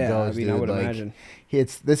know how it goes, I mean, dude. I would like, imagine.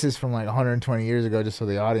 This is from like 120 years ago, just so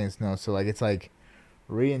the audience knows. So like it's like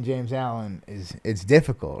reading James Allen it's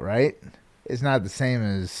difficult, right? It's not the same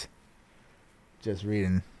as just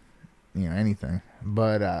reading, anything.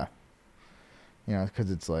 But because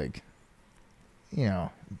it's like,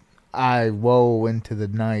 I woe into the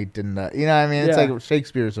night, and you know what I mean? It's Yeah. like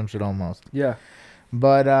Shakespeare or some shit almost. Yeah.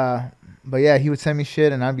 But yeah, he would send me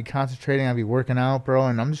shit, and I'd be concentrating, I'd be working out, bro,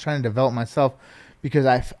 and I'm just trying to develop myself because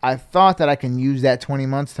I thought that I can use that 20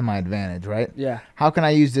 months to my advantage, right? Yeah. How can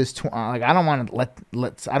I use this? Like, I don't want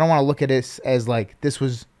to I don't want to look at this as like this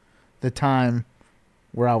was the time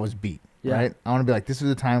where I was beat, Yeah. right? I want to be like, this was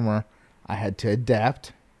the time where I had to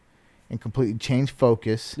adapt and completely change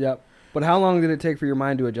focus. Yep. But how long did it take for your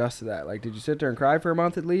mind to adjust to that? Like, did you sit there and cry for a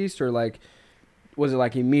month at least, or like, was it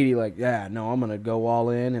like immediate? Like, yeah, no, I'm gonna go all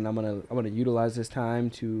in, and I'm gonna utilize this time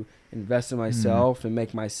to invest in myself and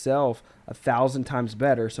make myself 1,000 times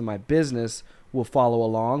better, so my business will follow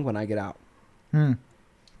along when I get out.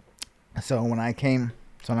 So when I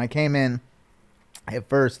came in, at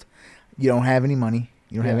first, you don't have any money.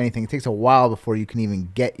 You don't have Yeah. anything. It takes a while before you can even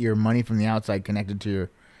get your money from the outside connected to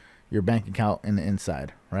your bank account in the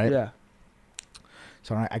inside, right? Yeah.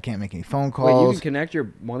 So I can't make any phone Wait, calls. you can connect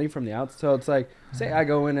your money from the outside. So it's like, say I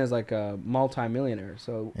go in as like a multi-millionaire.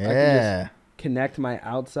 So I can just connect my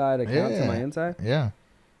outside account to my inside. Yeah.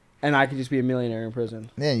 And I could just be a millionaire in prison.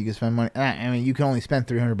 Yeah, you can spend money. I mean, you can only spend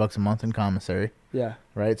 $300 a month in commissary. Yeah.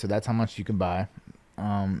 Right? So that's how much you can buy.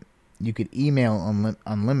 You could email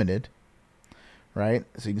unlimited. Right?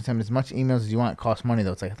 So you can send as much emails as you want. It costs money,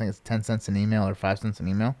 though. It's like, I think it's 10 cents an email or 5 cents an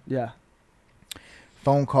email. Yeah.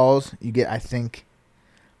 Phone calls, you get, I think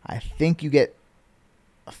you get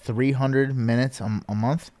 300 minutes a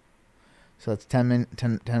month. So that's 10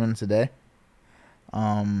 minutes a day.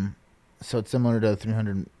 So it's similar to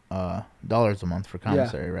 $300 a month for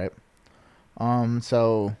commissary, right?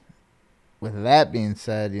 So with that being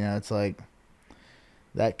said, it's like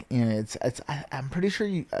that, I'm pretty sure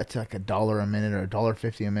it's like $1 a minute or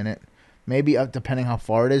 $1.50 a minute. Maybe up, depending how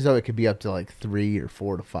far it is, though, it could be up to like 3 or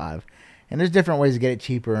 4 to 5. And there's different ways to get it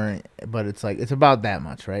cheaper, but it's like, it's about that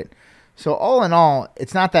much, right? So all in all,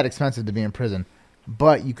 it's not that expensive to be in prison,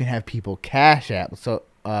 but you can have people cash app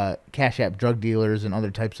drug dealers and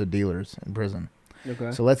other types of dealers in prison.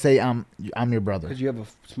 Okay. So let's say I'm your brother. Because you have a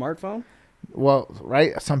smartphone? Well,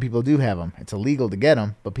 right. Some people do have them. It's illegal to get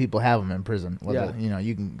them, but people have them in prison. Whether,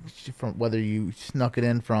 you can, whether you snuck it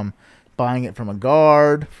in from buying it from a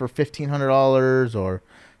guard for $1,500 or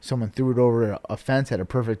someone threw it over a fence at a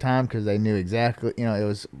perfect time because they knew exactly, it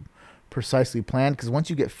was precisely planned. Because once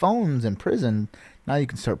you get phones in prison, now you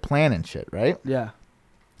can start planning shit, right? Yeah.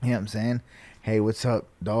 You know what I'm saying? Hey, what's up,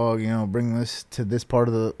 dog? Bring this to this part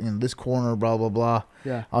of the, this corner, blah, blah, blah.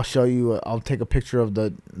 Yeah. I'll show you, I'll take a picture of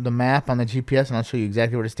the map on the GPS and I'll show you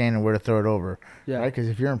exactly where to stand and where to throw it over. Yeah. Right? Because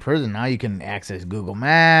if you're in prison, now you can access Google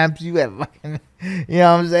Maps. You have fucking, you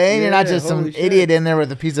know what I'm saying? Yeah, you're not just some idiot in there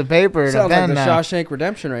with a piece of paper and sounds a pen. Like the Shawshank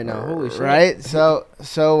Redemption right now. Holy shit. Right? So,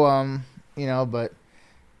 but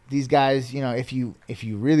these guys, if you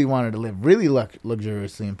really wanted to live really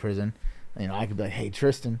luxuriously in prison, I could be like, hey,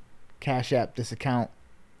 Tristan, cash app this account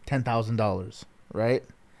 $10,000, right?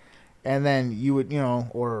 And then you would,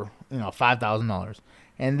 or $5,000,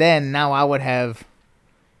 and then now I would have,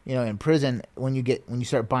 in prison when you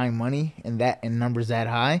start buying money and numbers that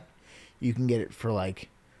high, you can get it for you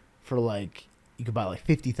could buy like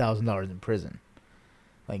 $50,000 in prison.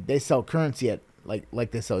 Like they sell currency at like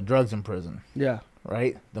they sell drugs in prison. Yeah.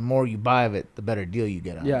 Right. The more you buy of it, the better deal you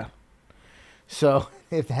get on. Yeah. So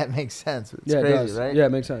if that makes sense, it's crazy, it does. Right? Yeah, it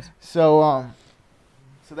makes sense. So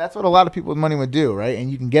that's what a lot of people with money would do, right? And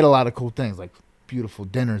you can get a lot of cool things like beautiful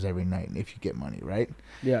dinners every night if you get money, right?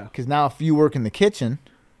 Yeah. Because now if you work in the kitchen,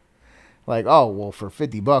 like, oh, well, for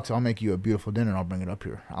 $50, I'll make you a beautiful dinner and I'll bring it up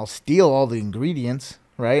here. I'll steal all the ingredients,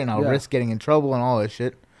 right? And I'll risk getting in trouble and all this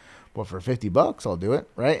shit. But for $50, I'll do it,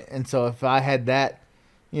 right? And so if I had that,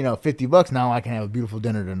 $50, now I can have a beautiful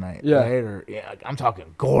dinner tonight, right? Or I'm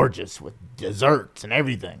talking gorgeous with desserts and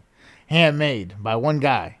everything, handmade by one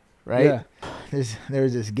guy, right? Yeah.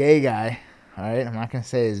 There's this gay guy, all right? I'm not gonna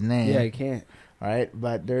say his name. Yeah, you can't. All right,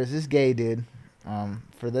 but there's this gay dude.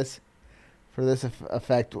 For this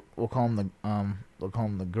effect, we'll call him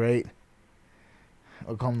the Great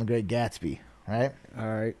Gatsby, right?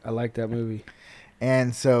 All right, I like that movie.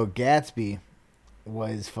 And so Gatsby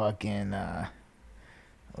was fucking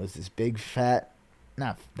was this big fat,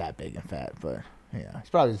 not that big and fat, but yeah, he's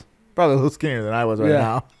probably a little skinnier than I was right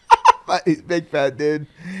now. But he's a big fat dude,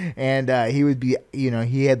 and he would be,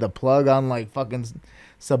 he had the plug on like fucking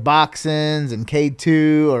Suboxones and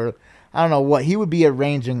K2 or I don't know what. He would be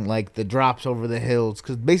arranging like the drops over the hills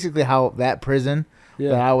because basically how that prison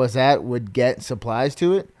that I was at would get supplies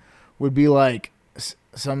to it would be like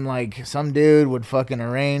some dude would fucking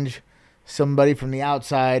arrange somebody from the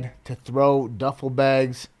outside to throw duffel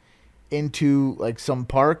bags into like some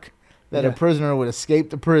park that a prisoner would escape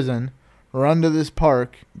the prison, run to this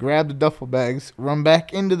park, grab the duffel bags, run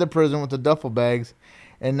back into the prison with the duffel bags,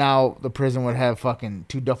 and now the prison would have fucking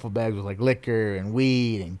 2 duffel bags with like liquor and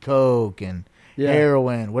weed and coke and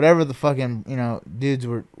heroin, whatever the fucking dudes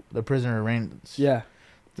were the prisoner arranged. Yeah,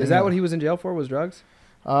 is that what he was in jail for? Was drugs?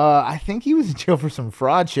 I think he was in jail for some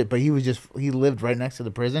fraud shit, but he lived right next to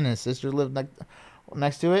the prison. His sister lived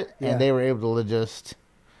next to it, and they were able to just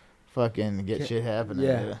fucking get shit happening.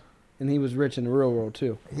 Yeah. And he was rich in the real world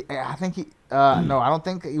too. I think no, I don't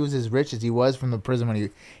think he was as rich as he was from the prison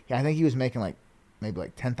when I think he was making maybe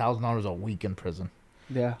 $10,000 a week in prison.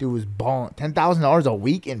 Yeah. Dude was balling. $10,000 a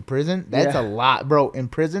week in prison? That's a lot, bro. In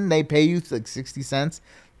prison, they pay you like 60 cents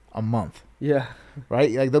a month. Yeah.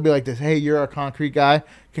 Right? Like they'll be like this, hey, you're a concrete guy.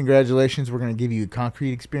 Congratulations, we're gonna give you a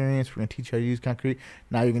concrete experience. We're gonna teach you how to use concrete.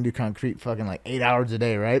 Now you're gonna do concrete fucking like 8 hours a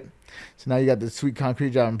day, right? So now you got this sweet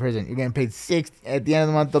concrete job in prison. You're getting paid at the end of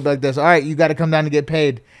the month. They'll be like this, all right, you got to come down to get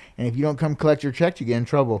paid. And if you don't come collect your check, you get in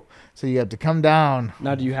trouble. So you have to come down.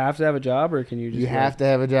 Now, do you have to have a job, or can you just? You have to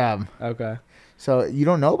have a job. Okay. So you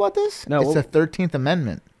don't know about this? No. It's the 13th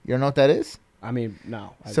Amendment. You don't know what that is? I mean,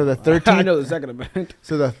 no. So the 13th. I know the Second Amendment.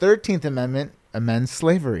 So the 13th Amendment amends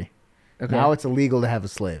slavery. Okay. Now it's illegal to have a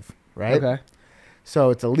slave, right? Okay.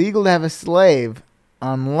 So it's illegal to have a slave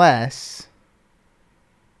unless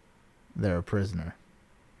they're a prisoner,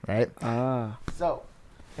 right? Ah. So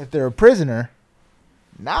if they're a prisoner,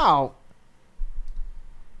 now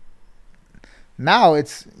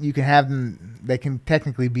it's you can have them. They can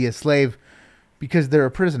technically be a slave because they're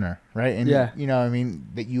a prisoner, right? And yeah. you know, what I mean,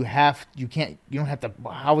 that you don't have to.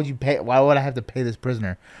 How would you pay? Why would I have to pay this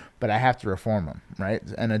prisoner? But I have to reform them, right?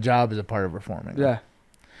 And a job is a part of reforming. Yeah.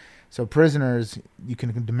 So prisoners, you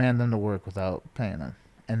can demand them to work without paying them,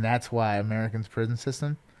 and that's why American's prison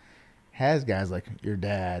system has guys like your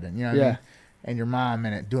dad and you know what I mean? And your mom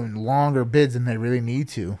in it doing longer bids than they really need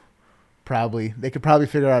to. They could probably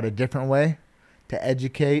figure out a different way to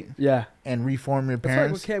educate and reform your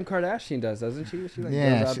parents. That's like what Kim Kardashian does, doesn't she? She like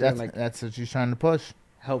yeah, goes out there and like that's what she's trying to push.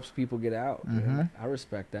 Helps people get out. Mm-hmm. I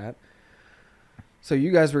respect that. So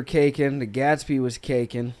you guys were caking. The Gatsby was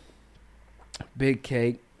caking. Big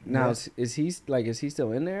cake. Now is he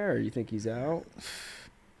still in there, or you think he's out?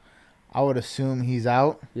 I would assume he's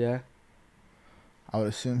out. Yeah. I would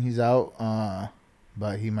assume he's out,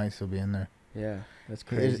 but he might still be in there. Yeah, that's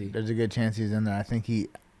crazy. There's a good chance he's in there. I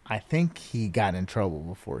think he got in trouble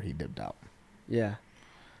before he dipped out. Yeah.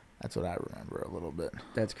 That's what I remember a little bit.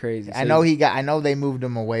 That's crazy. I know they moved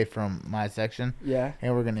him away from my section. Yeah.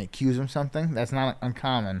 And we're gonna accuse him something. That's not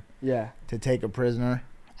uncommon. Yeah. To take a prisoner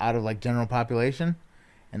out of like general population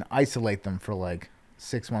and isolate them for like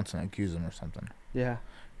 6 months and accuse them or something. Yeah.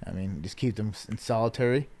 I mean, just keep them in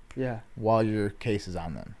solitary. Yeah. While your case is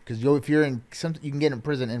on them, because if you're in you can get in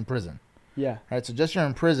prison. Yeah. Right. So just you're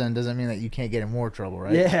in prison doesn't mean that you can't get in more trouble,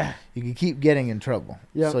 right? Yeah. You can keep getting in trouble.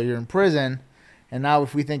 Yeah. So you're in prison, and now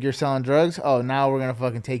if we think you're selling drugs, now we're gonna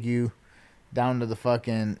fucking take you down to the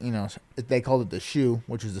fucking they called it the SHU,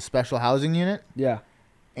 which is the special housing unit. Yeah.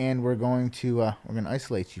 And we're going to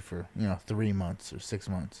isolate you for 3 months or 6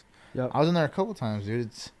 months. Yep. I was in there a couple times, dude.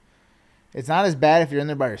 It's not as bad if you're in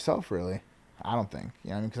there by yourself, really. I don't think.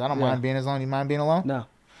 You know what I mean? Because I don't mind being as long. You mind being alone? No.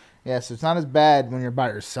 Yeah, so it's not as bad when you're by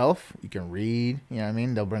yourself. You can read. You know what I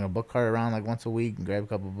mean? They'll bring a book cart around like once a week and grab a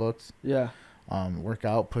couple of books. Yeah. Work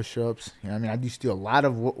out, push-ups. You know what I mean? I used to do a lot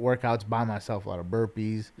of workouts by myself, a lot of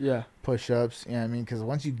burpees. Yeah. Push-ups. You know what I mean? Because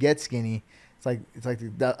once you get skinny, it's like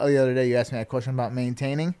the other day you asked me that question about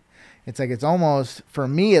maintaining. It's like it's almost, for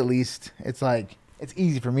me at least, it's like it's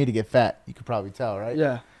easy for me to get fat. You could probably tell, right?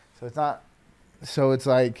 Yeah. So it's not. So it's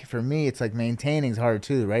like for me, it's like maintaining is hard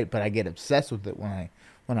too, right? But I get obsessed with it when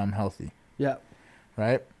I'm healthy. Yeah.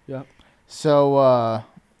 Right. Yeah. So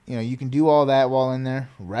you can do all that while in there.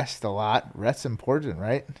 Rest a lot. Rest's important,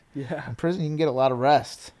 right? Yeah. In prison, you can get a lot of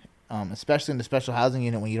rest, especially in the special housing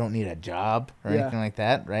unit when you don't need a job or anything like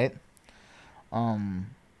that, right? But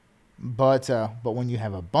when you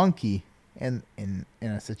have a bunkie in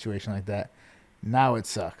a situation like that, now it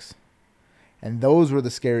sucks. And those were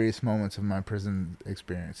the scariest moments of my prison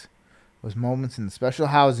experience. Was moments in the special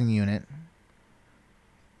housing unit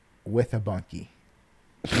with a bunkie.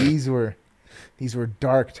 These were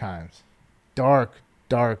dark times. Dark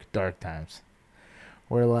times.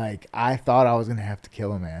 Where like I thought I was gonna have to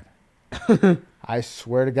kill a man. I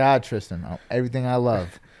swear to God, Tristan, everything I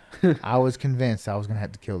love, I was convinced I was gonna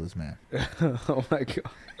have to kill this man. Oh my God.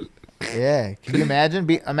 Yeah. Can you imagine?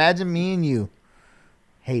 Imagine me and you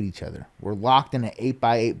hate each other. We're locked in an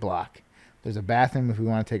 8x8 block. There's a bathroom if we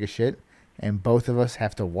want to take a shit, and both of us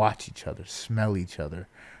have to watch each other, smell each other,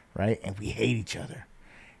 right? And we hate each other.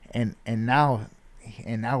 And now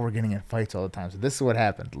we're getting in fights all the time. So this is what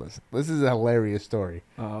happened. Listen, this is a hilarious story,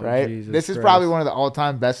 right? Jesus this is Christ. probably one of the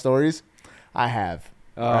all-time best stories I have.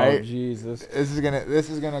 Oh, right? Jesus. This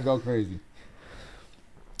is gonna go crazy.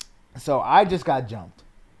 So I just got jumped,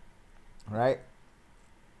 right?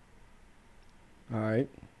 All right.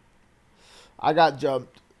 I got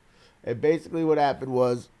jumped. And basically what happened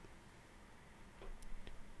was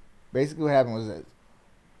this.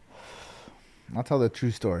 I'll tell the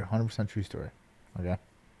true story, 100% true story. Okay?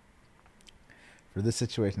 For this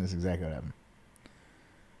situation, this is exactly what happened.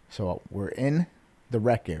 So we're in the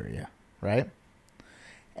rec area, right?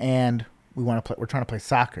 And we're trying to play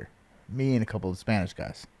soccer. Me and a couple of Spanish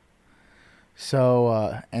guys.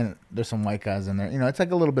 So, and there's some white guys in there. You know, it's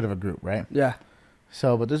like a little bit of a group, right? Yeah.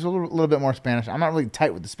 So, but there's a little bit more Spanish. I'm not really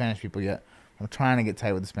tight with the Spanish people yet. I'm trying to get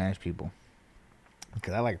tight with the Spanish people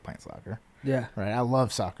because I like playing soccer. Yeah. Right? I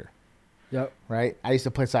love soccer. Yep. Right? I used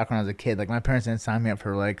to play soccer when I was a kid. Like, my parents didn't sign me up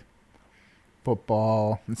for, like,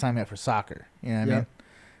 football. They signed me up for soccer. You know what I mean?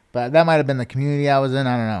 But that might have been the community I was in.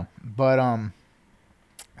 I don't know. But,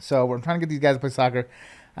 so we're trying to get these guys to play soccer.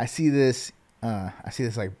 I see this, I see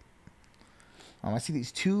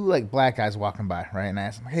these two, like, black guys walking by, right? And I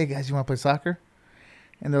ask them, hey, guys, you want to play soccer?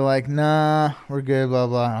 And they're like, nah, we're good, blah,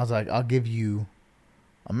 blah. And I was like, I'll give you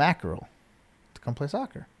a mackerel to come play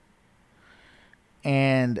soccer.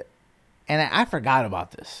 And I forgot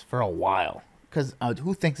about this for a while. Because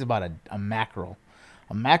who thinks about a mackerel?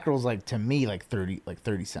 A mackerel's, like, to me, like 30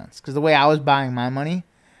 cents. Because the way I was buying my money,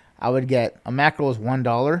 I would get, a mackerel is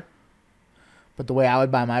 $1. But the way I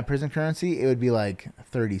would buy my prison currency, it would be like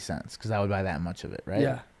 30 cents because I would buy that much of it, right?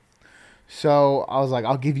 Yeah. So I was like,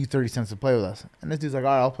 I'll give you 30 cents to play with us. And this dude's like, all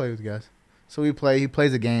right, I'll play with you guys. So we play. He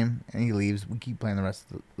plays a game and he leaves. We keep playing the rest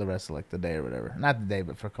of like the day or whatever. Not the day,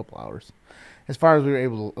 but for a couple hours. As long as we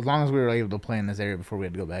were able to play in this area before we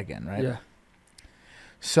had to go back in, right? Yeah.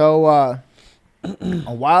 So a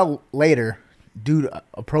while later, dude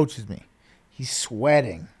approaches me. He's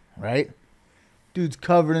sweating, right? Dude's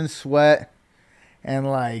covered in sweat. And,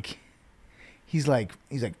 like, he's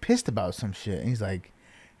pissed about some shit. And he's like,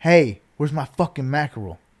 hey, where's my fucking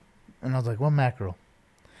mackerel? And I was like, what mackerel?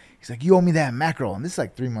 He's like, you owe me that mackerel. And this is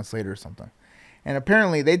like 3 months later or something. And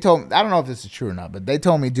apparently they told me, I don't know if this is true or not, but they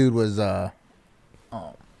told me dude was like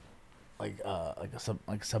a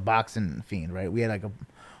Suboxone fiend, right? We had like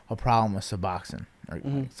a problem with Suboxone or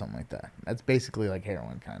like something like that. That's basically like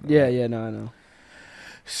heroin kind of. Yeah, right? yeah, no, I know.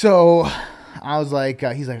 So I was like,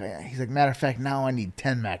 he's like, matter of fact, now I need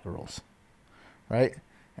 10 mackerels, right?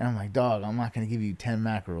 And I'm like, dog, I'm not gonna give you 10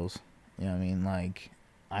 mackerels. You know what I mean? Like,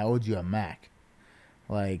 I owed you a mac.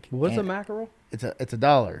 Like, What's a mackerel? It's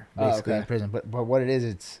 $1 basically okay. in prison. But what it is,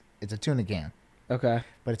 it's a tuna can. Okay.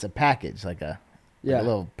 But it's a package, like a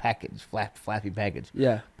little package, flappy package.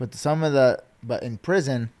 Yeah. But but in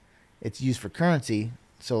prison, it's used for currency.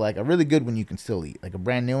 So, like, a really good one you can still eat. Like, a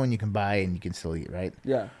brand new one you can buy and you can still eat, right?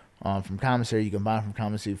 Yeah. From commissary, you can buy them from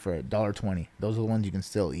commissary for $1.20. Those are the ones you can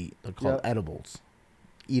still eat. They're called edibles.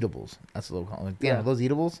 Eatables. That's what they're called. Like, damn, are those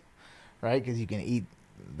eatables? Right? Because you can eat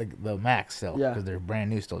the max still. Yeah. Because they're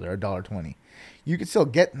brand new still. They're $1.20. You can still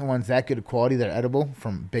get the ones that good of quality that are edible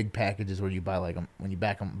from big packages where you buy, like, when you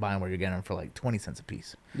buy them where you're getting them for, like, 20 cents a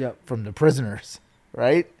piece. Yep. From the prisoners.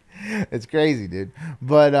 Right? It's crazy, dude.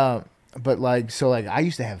 But like, so, like, I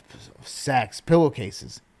used to have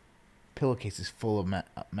pillowcases full of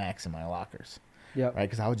Max in my lockers. Yeah. Right?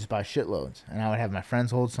 Because I would just buy shitloads. And I would have my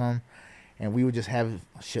friends hold some. And we would just have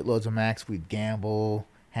shitloads of Max. We'd gamble,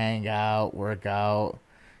 hang out, work out.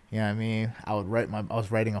 You know what I mean? I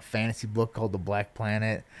was writing a fantasy book called The Black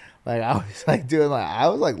Planet. Like, I was, like,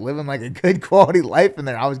 living, like, a good quality life in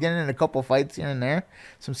there. I was getting in a couple fights here and there.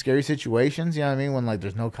 Some scary situations, you know what I mean? When, like,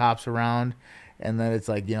 there's no cops around. And then it's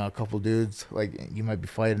like, you know, a couple dudes, like, you might be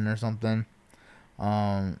fighting or something.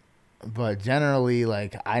 But generally,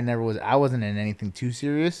 like, I wasn't in anything too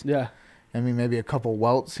serious. Yeah. I mean, maybe a couple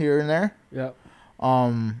welts here and there. Yeah.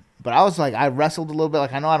 But I was like, I wrestled a little bit.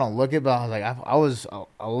 Like, I know I don't look it, but I was like, I was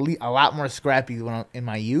a lot more scrappy in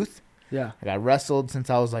my youth. Yeah. Like, I wrestled since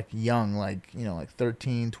I was, like, young, like, you know, like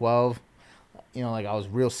 13, 12. You know, like, I was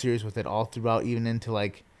real serious with it all throughout, even into,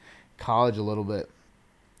 like, college a little bit.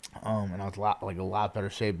 And I was a lot better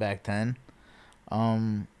shape back then.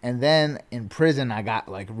 And then in prison, I got,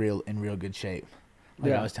 like, in real good shape.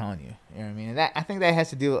 Like I was telling you. You know what I mean? And I think that has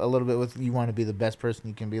to do a little bit with you want to be the best person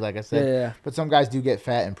you can be, like I said. Yeah. But some guys do get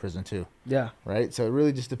fat in prison, too. Yeah. Right? So it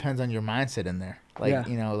really just depends on your mindset in there. Like,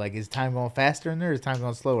 you know, like, is time going faster in there or is time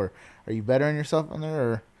going slower? Are you bettering yourself in there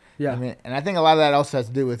or... Yeah. I mean, and I think a lot of that also has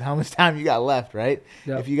to do with how much time you got left, right?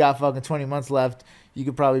 Yep. If you got fucking 20 months left, you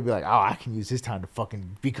could probably be like, oh, I can use this time to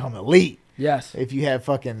fucking become elite. Yes. If you have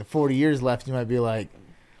fucking 40 years left, you might be like,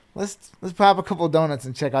 let's pop a couple of donuts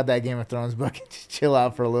and check out that Game of Thrones book and just chill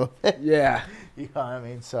out for a little bit. Yeah. You know what I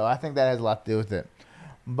mean? So I think that has a lot to do with it.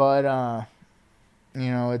 But,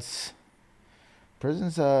 you know,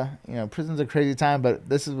 prison's a crazy time, but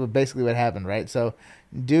this is basically what happened, right? So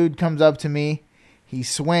dude comes up to me. He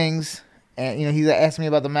swings, and, you know, he's asking me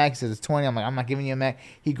about the Mac. He says, it's 20. I'm like, I'm not giving you a Mac.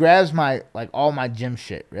 He grabs all my gym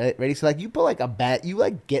shit, right? Ready? So, like, you put, like, a bat. You,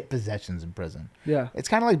 like, get possessions in prison. Yeah. It's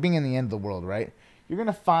kind of like being in the end of the world, right? You're going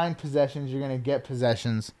to find possessions. You're going to get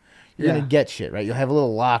possessions. You're going to get shit, right? You'll have a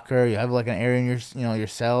little locker. You'll have, like, an area in your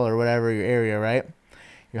cell or whatever, your area, right?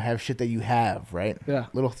 You'll have shit that you have, right? Yeah.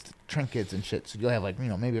 Little trinkets and shit. So you'll have like,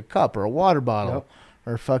 maybe a cup or a water bottle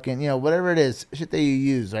or fucking, whatever it is, shit that you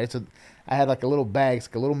use, right? So I had like a little bag, it's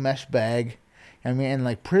like a little mesh bag. I mean, and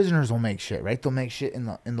like prisoners will make shit, right? They'll make shit in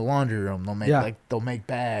the laundry room. They'll make they'll make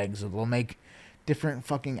bags, or they'll make different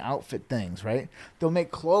fucking outfit things, right? They'll make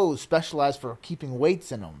clothes specialized for keeping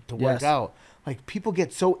weights in them to work out. Like, people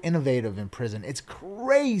get so innovative in prison. It's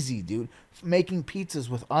crazy, dude. Making pizzas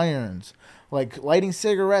with irons. Like, lighting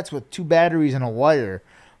cigarettes with 2 batteries and a wire.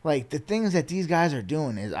 Like, the things that these guys are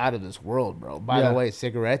doing is out of this world, bro. By the way,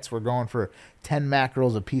 cigarettes were going for 10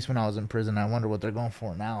 mackerels a piece when I was in prison. I wonder what they're going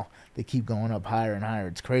for now. They keep going up higher and higher.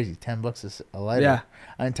 It's crazy. $10 a lighter. Yeah.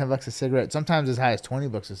 I mean, $10 a cigarette. Sometimes as high as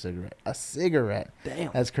 $20 a cigarette. A cigarette.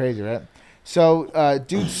 Damn. That's crazy, right? So,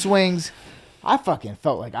 dude swings. I fucking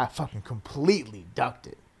felt like I fucking completely ducked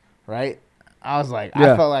it, right? I was like,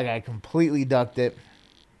 I felt like I completely ducked it.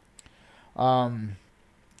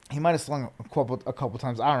 He might have slung a couple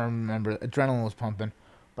times. I don't remember. Adrenaline was pumping,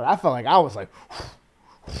 but I felt like I was like,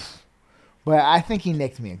 but I think he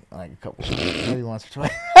nicked me like a couple times, maybe once or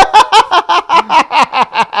twice.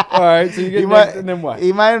 All right, so you get nicked, and then what?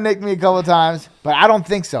 He might have nicked me a couple times, but I don't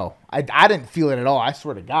think so. I didn't feel it at all. I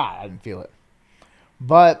swear to God, I didn't feel it.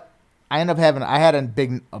 But I ended up I had a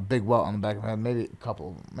big welt on the back of my head, maybe a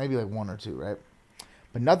couple, maybe like 1 or 2, right?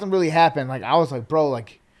 But nothing really happened. Like, I was like, bro,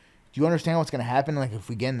 like, do you understand what's gonna happen? Like, if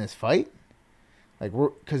we get in this fight, like,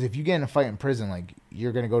 because if you get in a fight in prison, like,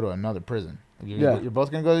 you're gonna go to another prison. Like, you're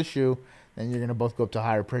both gonna go to the SHU, then you're gonna both go up to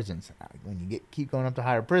higher prisons. When you keep going up to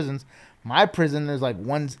higher prisons, my prison, there's like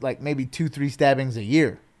maybe 2-3 stabbings a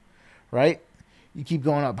year, right? You keep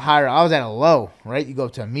going up higher. I was at a low, right? You go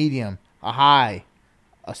up to a medium, a high,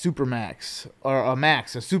 a supermax, or a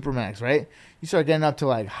max, a supermax, right? You start getting up to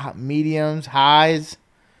like mediums, highs,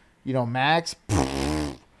 max.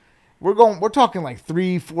 We're talking like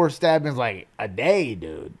 3-4 stabbings like a day,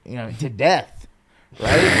 dude. To death,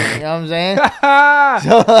 right? You know what I'm saying?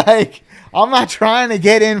 So like, I'm not trying to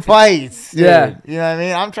get in fights, dude. Yeah. You know what I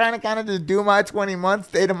mean? I'm trying to kind of just do my 20 months,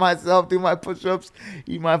 stay to myself, do my push-ups,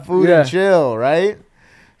 eat my food, and chill, right?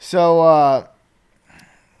 So,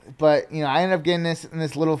 but I ended up getting in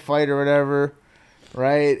this little fight or whatever,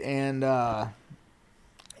 right? And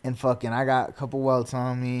fucking, I got a couple welts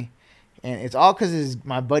on me. And it's all because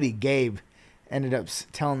my buddy Gabe ended up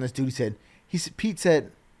telling this dude. Pete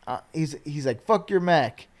said, he's like, fuck your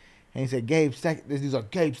Mac. And he said, Gabe, this dude's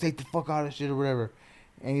like, Gabe, stay the fuck out of shit or whatever.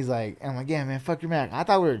 And he's like, I'm like, yeah, man, fuck your Mac. I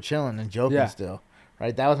thought we were chilling and joking still,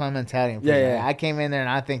 right? That was my mentality. Yeah. I came in there and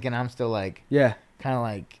I thinking I'm still like, kind of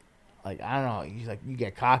like I don't know. He's like, you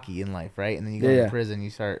get cocky in life, right? And then you go to prison,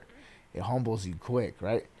 it humbles you quick,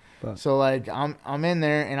 right? But. So like, I'm in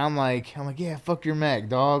there and I'm like, yeah, fuck your Mac,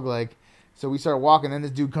 dog, like. So we start walking, then this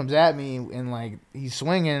dude comes at me, and, like, he's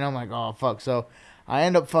swinging, and I'm like, oh, fuck. So I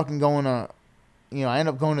end up fucking going to,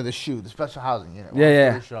 the SHU, the special housing unit.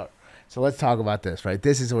 Yeah. So let's talk about this, right?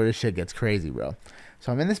 This is where this shit gets crazy, bro.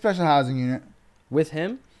 So I'm in the special housing unit. With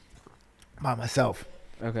him? By myself.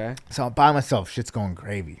 Okay. So I'm by myself. Shit's going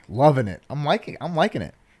gravy. Loving it. I'm liking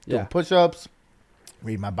it. Doing push-ups,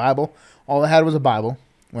 read my Bible. All I had was a Bible.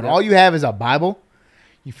 When all you have is a Bible,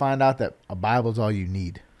 you find out that a Bible's all you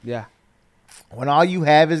need. Yeah. When all you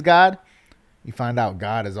have is God, you find out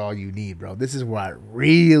God is all you need, bro. This is where I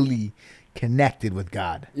really connected with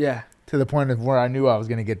God. Yeah. To the point of where I knew I was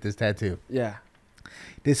going to get this tattoo. Yeah.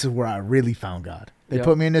 This is where I really found God. They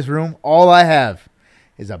put me in this room. All I have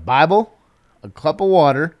is a Bible, a cup of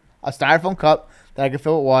water, a styrofoam cup that I can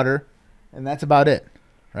fill with water, and that's about it,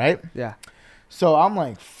 right? Yeah. So I'm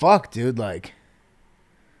like, fuck, dude, like,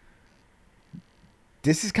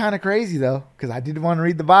 this is kind of crazy, though, because I did want to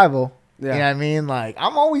read the Bible. Yeah. You know what I mean? Like,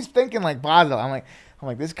 I'm always thinking, like, positive. I'm like,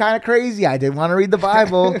 this is kind of crazy. I did want to read the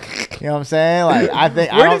Bible. You know what I'm saying? Like, I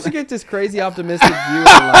think. Where did you get this crazy optimistic view of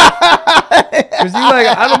life? Because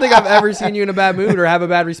I don't think I've ever seen you in a bad mood or have a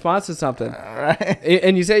bad response to something. Right.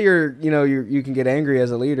 And you say you can get angry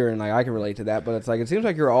as a leader, and like I can relate to that. But it's like it seems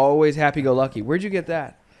like you're always happy-go-lucky. Where'd you get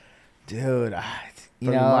that, dude?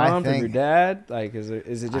 From your mom, from your dad? Like, is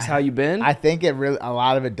it just how you been? I think a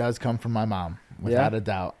lot of it does come from my mom, without a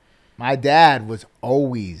doubt. My dad was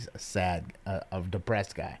always a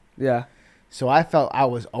depressed guy. Yeah. So I felt I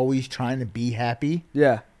was always trying to be happy.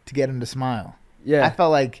 Yeah. To get him to smile. Yeah. I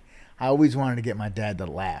felt like I always wanted to get my dad to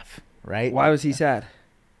laugh, right? Why was he sad?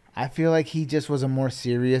 I feel like he just was a more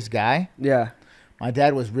serious guy. Yeah. My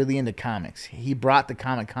dad was really into comics. He brought the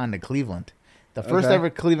Comic-Con to Cleveland. The first ever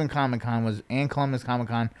Cleveland Comic-Con was, and Columbus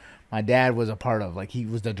Comic-Con, my dad was a part of. Like, he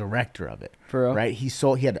was the director of it. For real? Right? He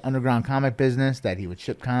had an underground comic business that he would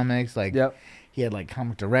ship comics. Like, He had like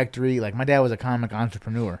comic directory. Like my dad was a comic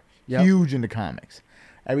entrepreneur, Yep. huge into comics.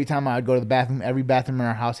 Every time I'd go to the bathroom, every bathroom in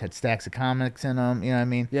our house had stacks of comics in them. You know what I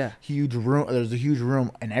mean? Yeah. Huge room. There was a huge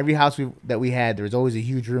room in every house that we had. There was always a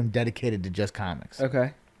huge room dedicated to just comics.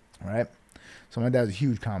 Okay. Right. So my dad was a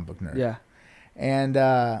huge comic book nerd. Yeah. And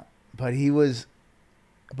but he was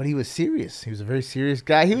serious. He was a very serious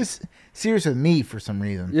guy. He was serious with me for some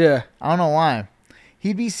reason. Yeah. I don't know why.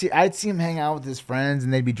 I'd see him hang out with his friends,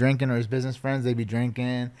 and they'd be drinking, or his business friends, they'd be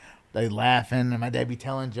drinking, they'd laughing, and my dad'd be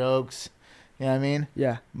telling jokes. You know what I mean?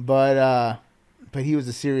 Yeah. But he was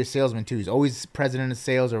a serious salesman too. He's always president of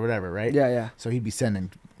sales or whatever, right? Yeah. Yeah. So he'd be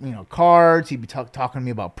sending, cards. He'd be talking to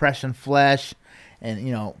me about pressing flesh,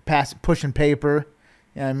 and pushing paper.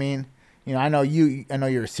 You know what I mean? I know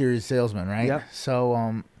you're a serious salesman, right? Yep.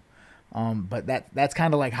 So but that's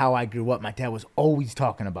kind of like how I grew up. My dad was always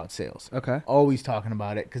talking about sales. Okay. Always talking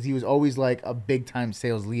about it, because he was always like a big time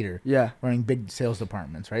sales leader. Yeah. Running big sales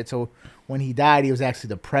departments, right? So when he died, he was actually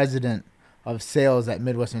the president of sales at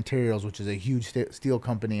Midwest Materials, which is a huge steel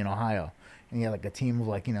company in Ohio, and he had like a team of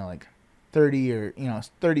like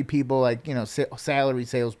 30 people, like salary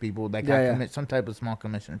salespeople that got some type of small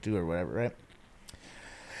commission or two or whatever, right?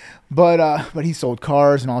 But he sold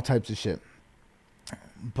cars and all types of shit.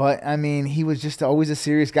 But I mean, he was just always a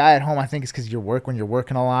serious guy at home. I think it's because when you're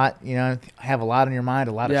working a lot, have a lot on your mind,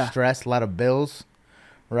 a lot of stress, a lot of bills,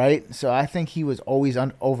 right? So I think he was always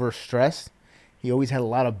overstressed. He always had a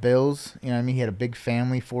lot of bills. You know what I mean? He had a big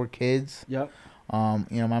family, 4 kids. Yep.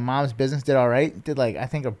 My mom's business did all right. Did I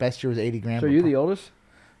think her best year was 80 grand. So you the oldest?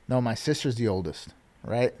 No, my sister's the oldest,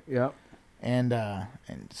 right? Yep. And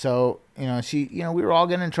so, she, we were all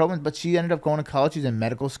getting in trouble, but she ended up going to college. She was in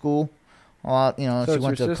medical school a lot. So she it's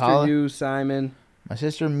went your to sister, college. you, Simon. My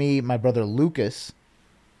sister, me, my brother Lucas,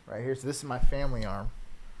 right here. So this is my family arm.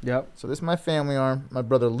 Yep. So this is my family arm. My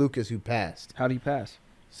brother Lucas, who passed. How did he pass?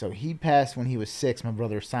 So he passed when he was 6. My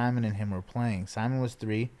brother Simon and him were playing. Simon was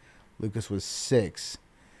 3. Lucas was 6.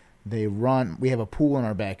 We have a pool in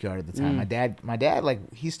our backyard at the time. My dad,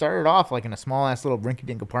 like, he started off like in a small ass little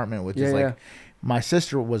rinky-dink apartment, which is like, my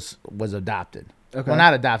sister was adopted. Okay. Well,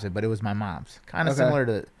 not adopted, but it was my mom's. Kind of Okay. similar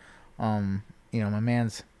to, my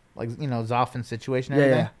man's, like, Zoffin's situation and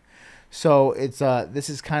everything. Yeah. So it's, this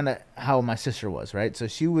is kind of how my sister was, right? So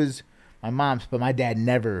she was my mom's, but my dad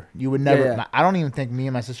never, I don't even think me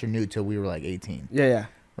and my sister knew till we were like 18. Yeah, yeah.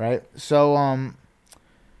 Right? So, I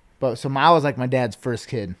was like my dad's first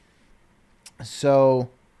kid. So,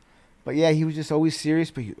 but yeah, he was just always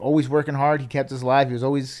serious, but he always working hard. He kept us alive. He was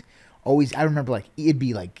always, I remember like, it'd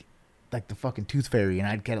be like the fucking Tooth Fairy, and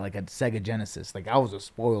I'd get like a Sega Genesis. Like, I was a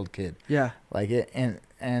spoiled kid. Yeah. Like it, and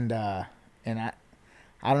I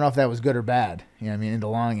don't know if that was good or bad, in the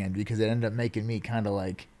long end, because it ended up making me kind of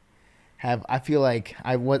like, I feel like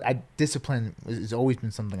discipline has always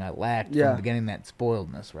been something I lacked from beginning, that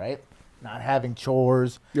spoiledness, right? Not having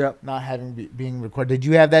chores, not having being recorded. Did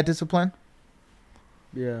you have that discipline?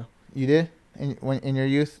 Yeah. You did in your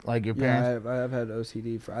youth, like your parents? Yeah, I've had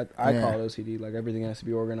OCD I call it OCD. Like, everything has to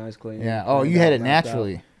be organized, clean. Yeah. Oh, you had it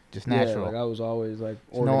naturally, just natural. Yeah, like I was always like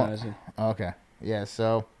organizing. Okay. Yeah.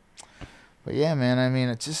 So, but yeah, man. I mean,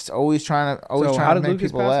 it's just always trying to make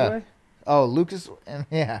Lucas people pass laugh. away? Oh, Lucas,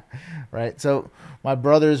 yeah, right. So my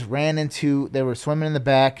brothers they were swimming in the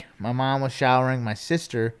back. My mom was showering. My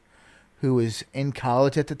sister, who was in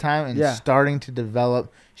college at the time and starting to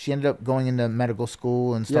develop, she ended up going into medical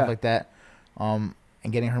school and stuff like that, and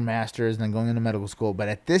getting her master's and then going into medical school. But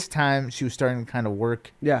at this time, she was starting to kind of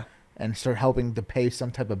work and start helping to pay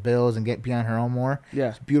some type of bills and be on her own more.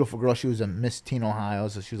 Yeah. She's a beautiful girl. She was a Miss Teen Ohio,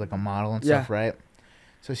 so she was like a model and stuff, right?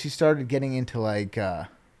 So she started getting into like, I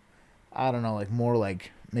don't know, like more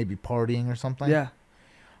like maybe partying or something. Yeah.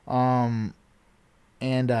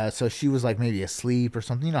 So she was like maybe asleep or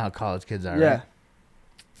something. You know how college kids are, Yeah. right?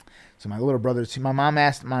 So my little brother, my mom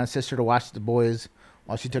asked my sister to watch the boys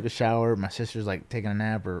while she took a shower. My sister's like taking a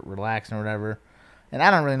nap or relaxing or whatever. And I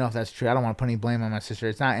don't really know if that's true. I don't want to put any blame on my sister.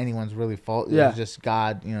 It's not anyone's really fault. It's just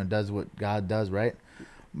God, does what God does, right?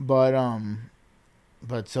 But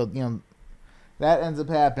so, that ends up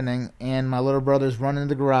happening, and my little brother's running to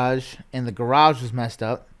the garage, and the garage was messed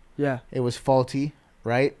up. Yeah. It was faulty,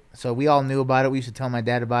 right? So we all knew about it. We used to tell my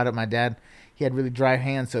dad about it. My dad, he had really dry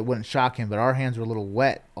hands, so it wouldn't shock him, but our hands were a little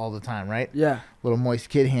wet all the time, right? Yeah. Little moist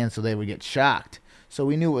kid hands, so they would get shocked. So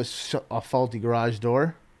we knew it was a faulty garage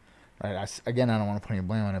door. Right? I don't want to put any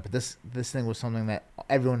blame on it, but this thing was something that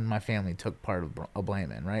everyone in my family took part of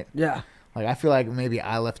blame in, right? Yeah. Like, I feel like maybe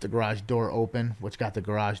I left the garage door open, which got the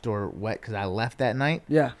garage door wet because I left that night.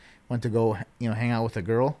 Yeah. Went to go, hang out with a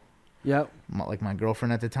girl. Yep. Like my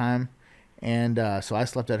girlfriend at the time. And so I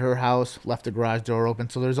slept at her house, left the garage door open.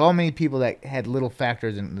 So there's all many people that had little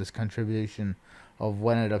factors in this contribution of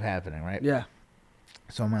what ended up happening, right? Yeah.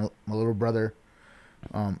 So my little brother,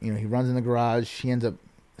 he runs in the garage. He ends up,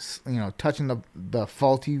 touching the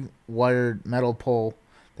faulty wired metal pole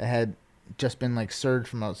that had just been like surged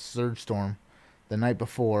from a surge storm the night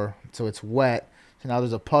before. So it's wet. So now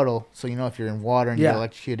there's a puddle. So if you're in water and you're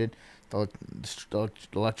electrocuted, the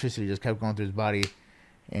electricity just kept going through his body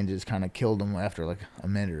and just kind of killed him after like a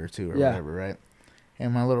minute or two or whatever, right?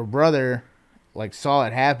 And my little brother saw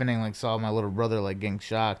it happening, saw my little brother getting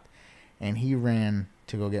shocked, and he ran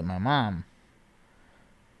to go get my mom.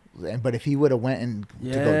 But if he would have went to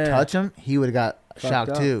go touch him, he would have got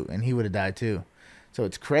shocked too, and he would have died too. So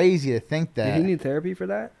it's crazy to think that. Did he need therapy for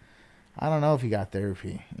that? I don't know if he got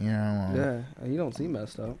therapy. Yeah, you don't seem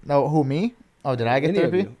messed up. No, who, me? Oh, did I get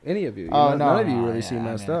therapy? Any of you? Oh, none of you really seem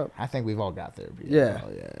messed up. I think we've all got therapy. Yeah.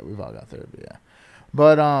 Oh, yeah, we've all got therapy. Yeah.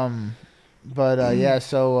 But yeah.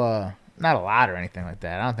 So not a lot or anything like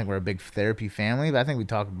that. I don't think we're a big therapy family, but I think we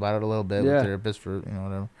talked about it a little bit with therapists for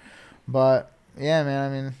whatever. But yeah,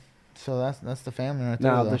 man. I mean, so that's the family right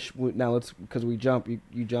there. Now let's, because we jump.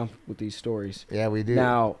 You jump with these stories. Yeah, we do.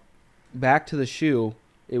 Now, back to the shoe.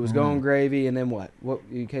 It was going gravy, and then what? What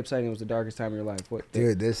you kept saying it was the darkest time of your life. What?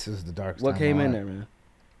 Dude, this is the darkest. What time came of in my there, life. man?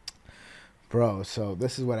 Bro, so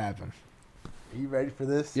this is what happened. Are you ready for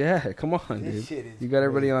this? Yeah, come on, This dude. shit is You got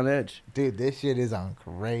everybody crazy. on edge. Dude, this shit is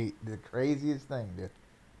the craziest thing, dude.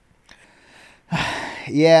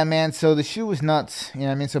 Yeah, man. So the shoe was nuts. You know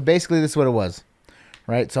what I mean? So basically, this is what it was,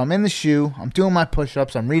 right? So I'm in the shoe. I'm doing my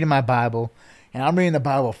push-ups. I'm reading my Bible, and I'm reading the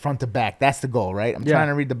Bible front to back. That's the goal, right? I'm trying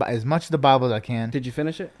to read as much of the Bible as I can. Did you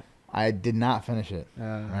finish it? I did not finish it. Oh,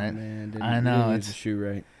 right? Man, I know, it's the shoe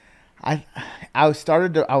right. I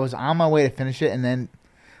was on my way to finish it, and then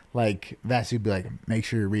Vassy would be like, make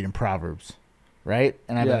sure you're reading Proverbs, right?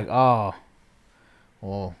 And I'd be like, oh,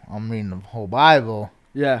 well, I'm reading the whole Bible.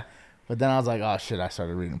 Yeah. But then I was like, oh shit, I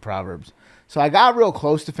started reading Proverbs. So I got real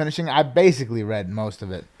close to finishing. I basically read most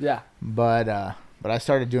of it. Yeah. But I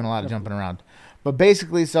started doing a lot of jumping around. But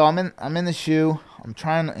basically, so I'm in the shoe. I'm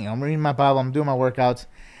trying, I'm reading my Bible. I'm doing my workouts.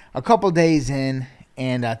 A couple days in,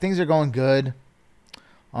 and things are going good.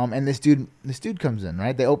 And this dude comes in,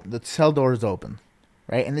 right? The cell door is open,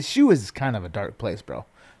 right? And the shoe is kind of a dark place, bro,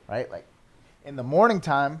 right? Like in the morning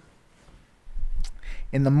time,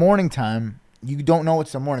 you don't know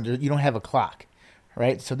it's the morning. You don't have a clock,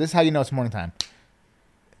 right? So this is how you know it's morning time.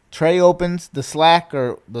 Tray opens, the slack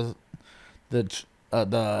or the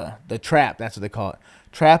trap, that's what they call it.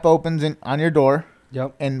 Trap opens on your door.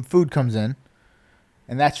 Yep. And food comes in.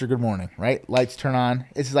 And that's your good morning, right? Lights turn on.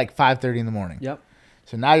 It's 5:30 in the morning. Yep.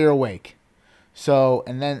 So now you're awake. So,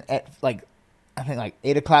 and then at I think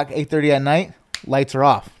 8 o'clock, 8:30 at night, lights are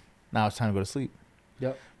off. Now it's time to go to sleep.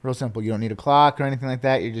 Yep. Real simple. You don't need a clock or anything like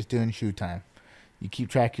that. You're just doing shoe time. You keep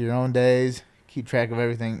track of your own days, keep track of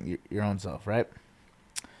everything your own self, right?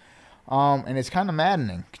 And it's kind of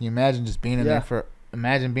maddening. Can you imagine just being in there for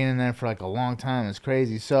a long time? It's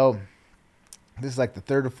crazy. So this is the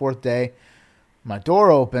third or fourth day. My door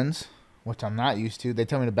opens, which I'm not used to. They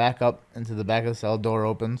tell me to back up into the back of the cell. Door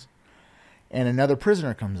opens, and another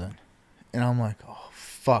prisoner comes in. And I'm like, oh,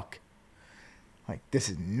 fuck. This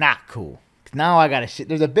is not cool. Now I got to shit.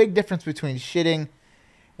 There's a big difference between shitting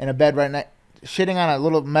in a bed shitting on a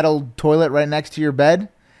little metal toilet right next to your bed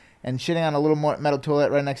and shitting on a little more metal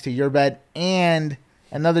toilet right next to your bed and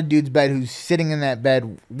another dude's bed who's sitting in that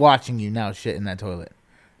bed watching you now shit in that toilet.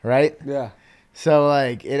 Right? Yeah. So,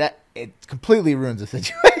 it completely ruins the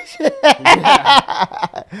situation.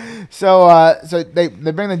 So they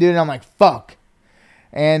bring the dude in. I'm like, fuck.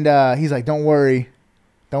 And he's like, don't worry.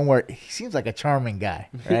 He seems like a charming guy,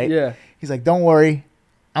 right? Yeah. He's like, don't worry.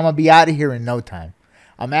 I'm going to be out of here in no time.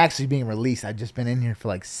 I'm actually being released. I've just been in here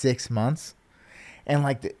for 6 months. And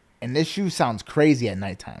and this shoe sounds crazy at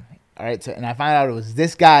nighttime. All right. So, and I find out it was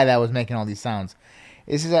this guy that was making all these sounds.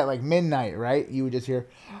 This is at midnight, right? You would just hear,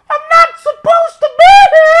 I'm not supposed to be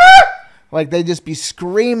here. They'd just be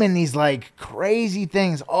screaming these crazy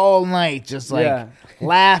things all night, just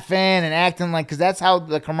laughing and acting because that's how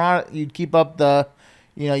the camaraderie, you'd keep up the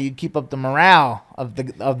morale of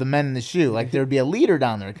the men in the shoe. There'd be a leader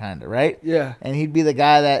down there, kind of, right? Yeah. And he'd be the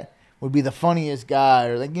guy that would be the funniest guy,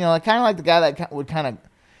 or kind of like the guy that would kind of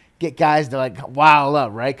get guys to wild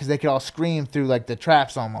up, right? Because they could all scream through the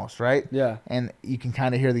traps almost, right? Yeah. And you can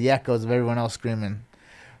kind of hear the echoes of everyone else screaming.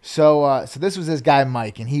 So this was this guy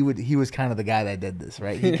Mike, and he was kind of the guy that did this,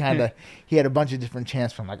 right? He had a bunch of different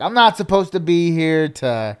chants from I'm not supposed to be here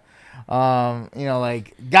to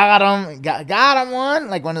Like got him one.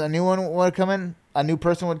 Like when a new one would come in, a new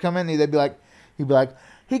person would come in, he'd be like, he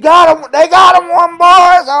got him. They got him one,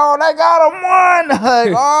 boys. Oh, they got him one.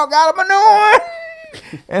 Like, oh, got him a new one.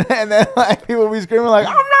 and then like people would be screaming like,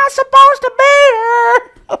 I'm not supposed to be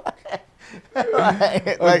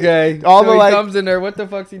here. Okay. All so he comes in there. What the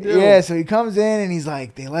fuck's he doing? Yeah, so he comes in and he's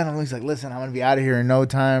like, they let him. He's like, listen, I'm gonna be out of here in no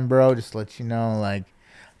time, bro. Just to let you know, like,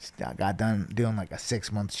 I got done doing like a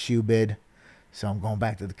 6-month shoe bid, so I'm going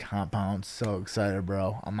back to the compound. So excited,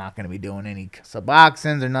 bro. I'm not gonna be doing any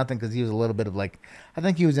Suboxones or nothing because he was a little bit of like, I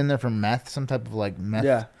think he was in there for meth, some type of like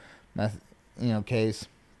meth, case.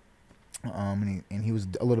 And he was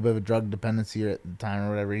a little bit of a drug dependency at the time or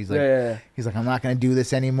whatever. He's like, he's like, I'm not gonna do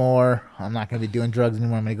this anymore. I'm not gonna be doing drugs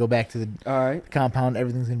anymore. I'm gonna go back to the compound.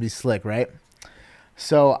 Everything's gonna be slick, right?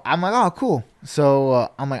 So I'm like, oh, cool.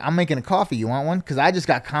 So I'm like, I'm making a coffee. You want one? Because I just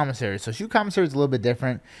got commissary. So shoe commissary is a little bit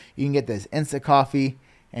different. You can get this instant coffee,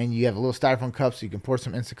 and you have a little styrofoam cup, so you can pour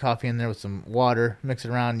some instant coffee in there with some water, mix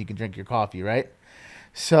it around, and you can drink your coffee, right?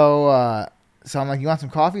 So I'm like, you want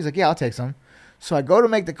some coffee? He's like, yeah, I'll take some. So I go to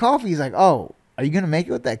make the coffee. He's like, oh, are you going to make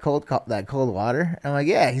it with that cold water? And I'm like,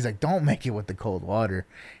 yeah. He's like, don't make it with the cold water.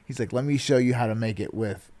 He's like, let me show you how to make it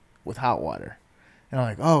with hot water. And I'm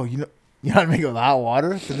like, oh, you know how to make it with hot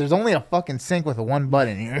water? Because there's only a fucking sink with one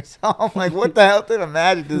button here. So I'm like, what the hell type of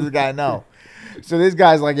magic does this guy know? So this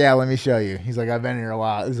guy's like, yeah, let me show you. He's like, I've been here a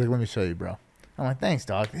while. He's like, let me show you, bro. I'm like, thanks,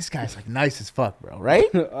 dog. This guy's like nice as fuck, bro, right?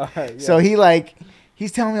 Yeah. So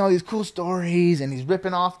he's telling me all these cool stories, and he's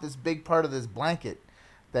ripping off this big part of this blanket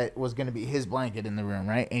that was going to be his blanket in the room,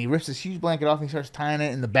 right? And he rips this huge blanket off, and he starts tying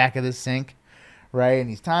it in the back of the sink, right? And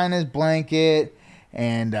he's tying his blanket,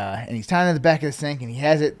 and he's tying it in the back of the sink, and he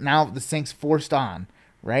has it, now the sink's forced on,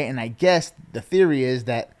 right? And I guess the theory is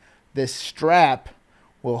that this strap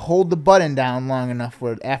will hold the button down long enough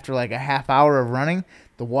where after like a half hour of running,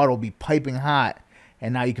 the water will be piping hot,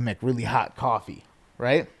 and now you can make really hot coffee,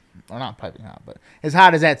 right? Or not piping hot, but as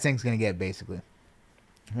hot as that sink's going to get, basically.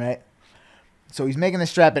 Right? So he's making the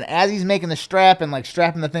strap, and as he's making the strap and, like,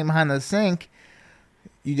 strapping the thing behind the sink,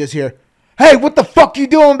 you just hear, hey, what the fuck you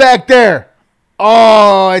doing back there?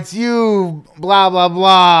 Oh, it's you, blah, blah,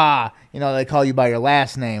 blah. You know, they call you by your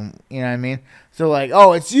last name. You know what I mean? So, like,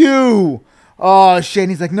 oh, it's you. Oh, shit.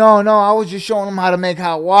 And he's like, no, I was just showing him how to make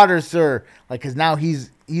hot water, sir. Like, because now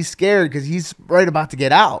he's scared because he's right about to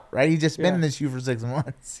get out, right? He's just been in this shoe for 6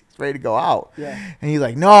 months. He's ready to go out. Yeah. And he's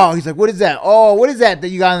like, no. He's like, what is that? Oh, what is that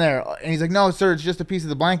you got in there? And he's like, no, sir, it's just a piece of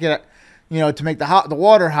the blanket, to make the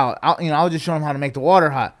water hot. I was just showing him how to make the water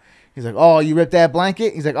hot. He's like, oh, you ripped that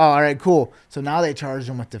blanket? He's like, oh, all right, cool. So now they charged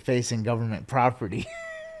him with defacing government property.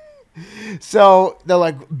 So they're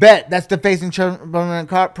like, bet, that's defacing government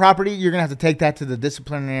property. You're going to have to take that to the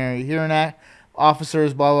disciplinary hearing act.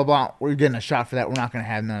 Officers, blah, blah, blah. We're getting a shot for that. We're not going to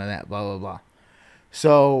have none of that, blah, blah, blah.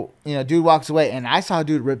 So, dude walks away, and I saw a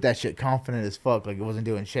dude rip that shit confident as fuck, like it wasn't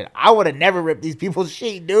doing shit. I would have never ripped these people's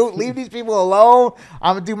shit, dude. Leave these people alone.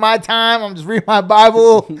 I'm going to do my time. I'm just reading my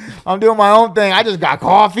Bible. I'm doing my own thing. I just got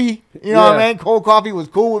coffee. You know what I mean? Cold coffee was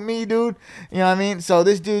cool with me, dude. You know what I mean? So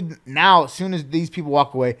this dude, now, as soon as these people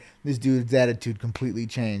walk away, this dude's attitude completely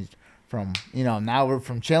changed from, now we're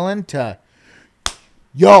from chilling to,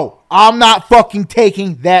 yo, I'm not fucking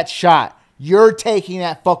taking that shot. You're taking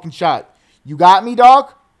that fucking shot. You got me,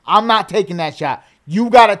 dog? I'm not taking that shot. You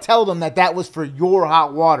got to tell them that was for your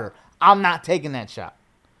hot water. I'm not taking that shot.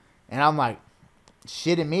 And I'm like,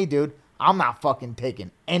 shitting me, dude. I'm not fucking taking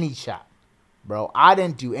any shot, bro. I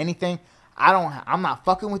didn't do anything. I'm not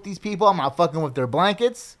fucking with these people. I'm not fucking with their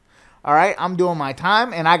blankets. All right? I'm doing my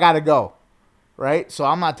time, and I got to go. Right? So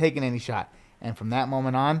I'm not taking any shot. And from that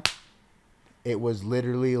moment on, it was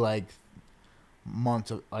literally like months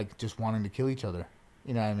of like just wanting to kill each other.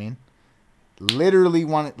 You know what I mean? Literally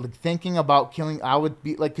thinking about killing. I would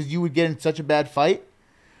be like, because you would get in such a bad fight.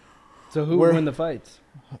 So who would win the fights?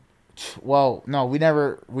 Well, no, we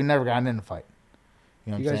never got in a fight.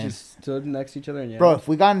 You know what I'm saying? You guys just stood next to each other and bro, if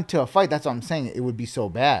we got into a fight, that's what I'm saying. It would be so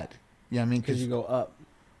bad. You know what I mean? Because you go up.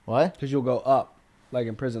 What? Because you'll go up, like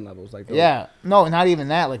in prison levels, like those. Yeah, no, not even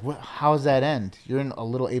that. Like, how does that end? You're in a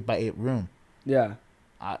little 8x8 room. Yeah.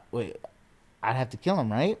 Wait, I'd have to kill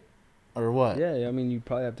him, right? Or what? Yeah, I mean, you'd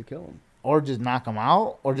probably have to kill him. Or just knock him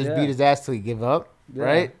out, or just beat his ass till he give up,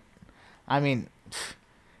 right? I mean,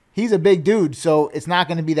 he's a big dude, so it's not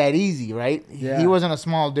going to be that easy, right? Yeah. He wasn't a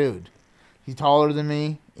small dude. He's taller than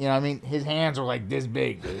me. You know what I mean? His hands were like this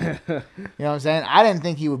big, dude. You know what I'm saying? I didn't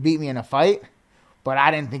think he would beat me in a fight, but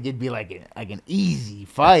I didn't think it'd be like an easy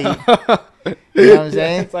fight. You know what I'm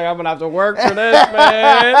saying? It's like, I'm going to have to work for this,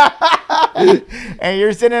 man. And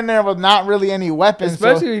you're sitting there with not really any weapons.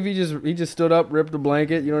 Especially if he just stood up, ripped the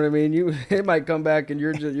blanket. You know what I mean? It might come back and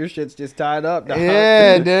your shit's just tied up. Dog.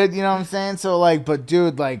 Yeah, dude. You know what I'm saying? So, like, but,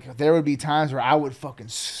 dude, like, there would be times where I would fucking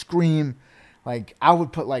scream. Like, I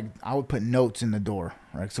would put notes in the door.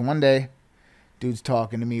 Right? So one day, dude's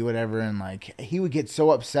talking to me, whatever, and, like, he would get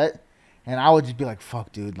so upset. And I would just be like,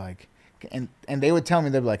 fuck, dude, like, and they would tell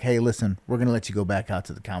me, they'd be like, hey, listen, we're going to let you go back out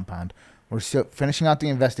to the compound. We're still finishing out the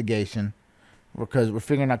investigation because we're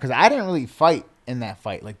figuring out, because I didn't really fight in that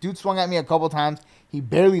fight. Like, dude swung at me a couple times. He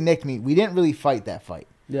barely nicked me. We didn't really fight that fight.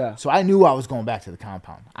 Yeah. So I knew I was going back to the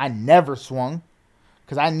compound. I never swung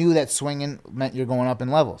because I knew that swinging meant you're going up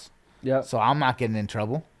in levels. Yeah. So I'm not getting in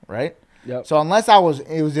trouble, right? Yep. So unless it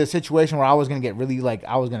was a situation where I was going to get really, like,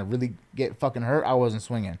 I was going to really get fucking hurt, I wasn't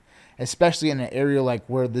swinging. Especially in an area like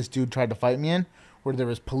where this dude tried to fight me in, where there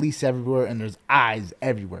was police everywhere and there's eyes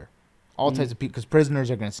everywhere. All types of people, because prisoners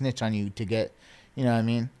are going to snitch on you to get, you know what I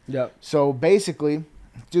mean? Yep. So basically,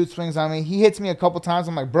 dude swings on me. He hits me a couple times.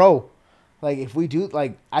 I'm like, bro, like, if we do,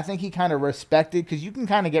 like, I think he kind of respected, because you can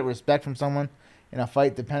kind of get respect from someone in a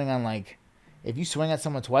fight depending on, like, if you swing at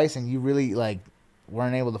someone twice and you really, like,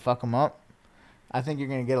 weren't able to fuck them up, I think you're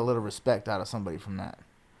going to get a little respect out of somebody from that.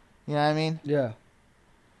 You know what I mean? Yeah.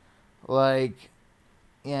 Like,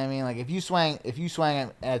 you know what I mean? Like, if you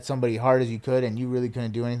swang at somebody hard as you could and you really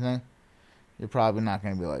couldn't do anything, you're probably not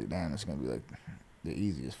going to be like, damn, it's going to be, like, the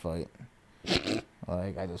easiest fight.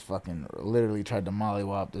 Like, I just fucking literally tried to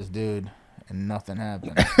mollywop this dude and nothing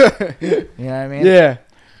happened. You know what I mean? Yeah.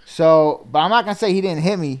 So, but I'm not going to say he didn't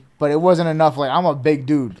hit me, but it wasn't enough. Like, I'm a big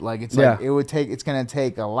dude. Like, it's like, it's going to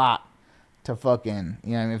take a lot to fucking,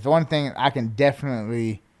 you know what I mean? If one thing, I can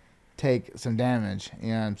definitely take some damage, you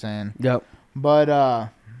know what I'm saying? Yep. But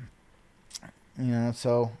you know,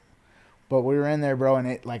 so, but we were in there, bro, and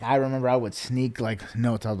it, like, I remember I would sneak, like,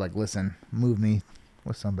 notes. I was like, listen, move me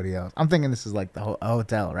with somebody else. I'm thinking this is like the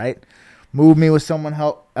hotel, right? Move me with someone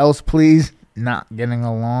else, please. Not getting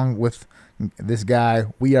along with this guy.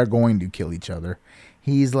 We are going to kill each other.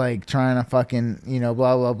 He's like trying to fucking, you know,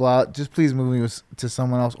 blah blah blah. Just please move me to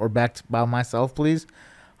someone else or back by myself, please.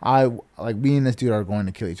 Me and this dude are going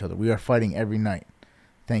to kill each other. We are fighting every night.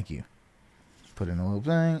 Thank you. Put in a little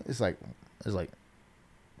thing. It's like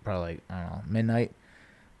probably, like, I don't know, midnight.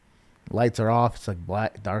 Lights are off. It's like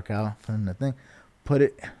black, dark out. Put in the thing. Put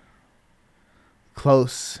it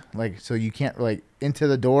close, like, so you can't, like, into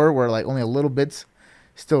the door where, like, only a little bit's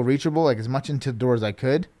still reachable, like, as much into the door as I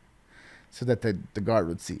could, so that the guard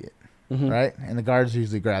would see it, right? And the guards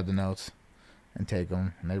usually grab the notes and take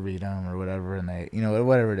them, and they read them or whatever, and they, you know,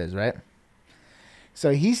 whatever it is, right?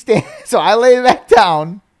 So so I lay back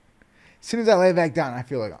down. As soon as I lay back down, I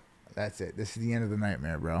feel like, oh, that's it. This is the end of the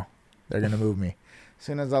nightmare, bro. They're going to move me. As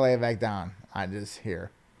soon as I lay back down, I just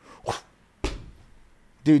hear,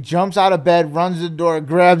 dude jumps out of bed, runs to the door,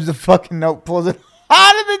 grabs the fucking note, pulls it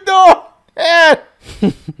out of the door. Yeah.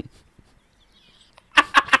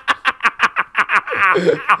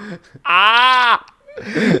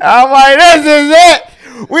 I'm like, this is it.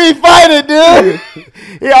 We fight it, dude.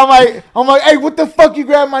 Yeah, I'm like, hey, what the fuck you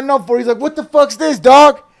grabbing my note for? He's like, what the fuck's this,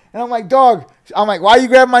 dog? And I'm like, dog. I'm like, why you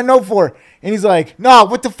grabbing my note for? And he's like, nah,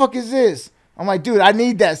 what the fuck is this? I'm like, dude, I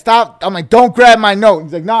need that. Stop. I'm like, don't grab my note.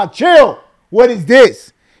 He's like, nah, chill. What is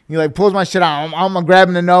this? He like pulls my shit out. I'm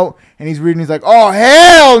grabbing the note, and he's reading. He's like, oh,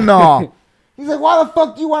 hell no. He's like, why the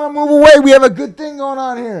fuck do you want to move away? We have a good thing going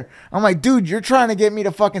on here. I'm like, dude, you're trying to get me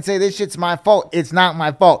to fucking say this shit's my fault. It's not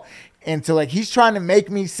my fault. And so, like, he's trying to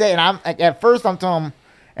make me say, and I'm like, at first, I'm telling him,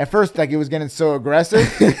 like, it was getting so aggressive.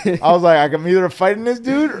 I was like, I'm either fighting this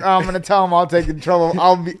dude or I'm going to tell him I'll take the trouble.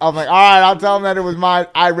 I'm like, all right, I'll tell him that it was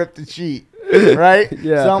I ripped the sheet. Right?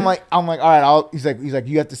 Yeah. So I'm like, all right, he's like,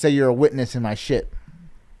 you have to say you're a witness in my shit.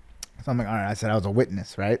 So I'm like, all right, I said I was a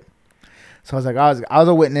witness, right? So I was like, I was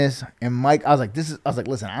a witness, and Mike, I was like,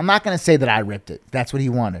 listen, I'm not gonna say that I ripped it. That's what he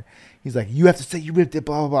wanted. He's like, you have to say you ripped it,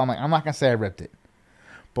 blah blah blah. I'm like, I'm not gonna say I ripped it,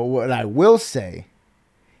 but what I will say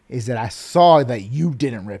is that I saw that you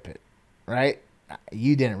didn't rip it, right?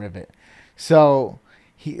 You didn't rip it. So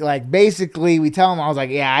he, like, basically, we tell him, I was like,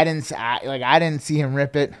 yeah, I didn't see him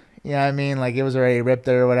rip it. You know what I mean? Like, it was already ripped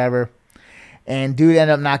there or whatever. And dude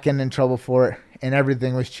ended up not getting in trouble for it, and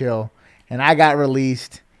everything was chill. And I got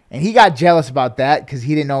released. And he got jealous about that because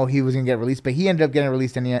he didn't know he was going to get released. But he ended up getting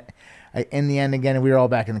released in the end again, and we were all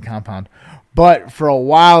back in the compound. But for a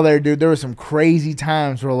while there, dude, there were some crazy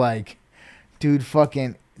times where, like, dude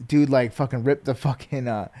fucking ripped the fucking,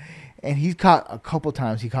 and he caught a couple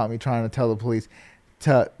times. He caught me trying to tell the police,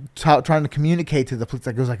 trying to communicate to the police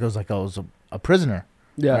like it was a prisoner.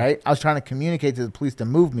 Yeah. Right? I was trying to communicate to the police to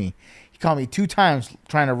move me. He called me 2 times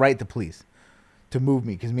trying to write the police to move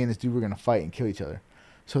me because me and this dude were going to fight and kill each other.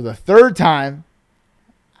 So the 3rd time,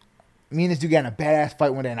 me and this dude got in a badass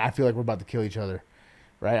fight one day, and I feel like we're about to kill each other.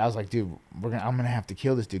 Right? I was like, dude, I'm going to have to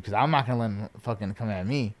kill this dude because I'm not going to let him fucking come at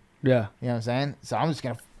me. Yeah. You know what I'm saying? So I'm just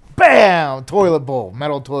going to, bam,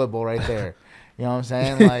 metal toilet bowl right there. You know what I'm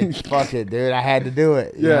saying? Like, fuck it, dude. I had to do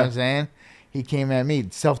it. You know what I'm saying? He came at me.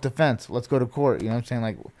 Self-defense. Let's go to court. You know what I'm saying?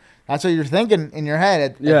 Like, that's what you're thinking in your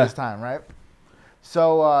head at this time, right?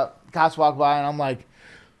 So, cops walk by, and I'm like,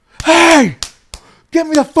 hey, get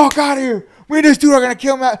me the fuck out of here. Me and this dude are going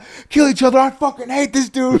to kill each other. I fucking hate this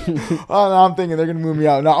dude. Oh, no, I'm thinking they're going to move me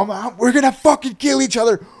out. No, we're going to fucking kill each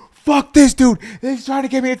other. Fuck this dude. He's trying to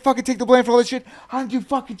get me to fucking take the blame for all this shit. I don't do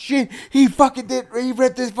fucking shit. He fucking did. He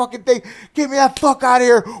ripped this fucking thing. Get me that fuck out of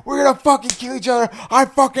here. We're going to fucking kill each other. I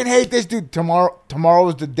fucking hate this dude. Tomorrow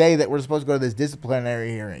is the day that we're supposed to go to this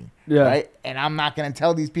disciplinary hearing. Yeah. Right? And I'm not going to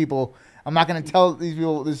tell these people. I'm not going to tell these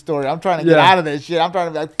people this story. I'm trying to get out of this shit. I'm trying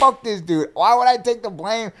to be like, fuck this dude. Why would I take the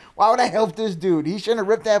blame? Why would I help this dude? He shouldn't have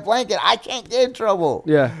ripped that blanket. I can't get in trouble.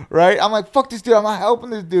 Yeah. Right? I'm like, fuck this dude. I'm not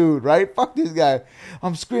helping this dude. Right? Fuck this guy.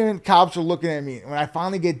 I'm screaming. Cops are looking at me. When I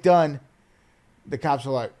finally get done, the cops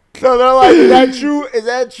are like, so they're like, is that true? Is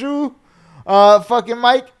that true? Fucking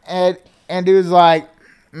Mike? And dude's like,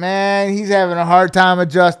 man, he's having a hard time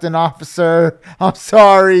adjusting, officer. I'm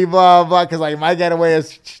sorry, blah, blah. Because, like, Mike got away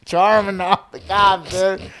as charming off the cops,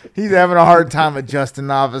 dude. He's having a hard time adjusting,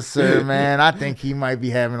 officer, man. I think he might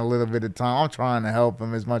be having a little bit of time. I'm trying to help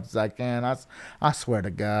him as much as I can. I swear to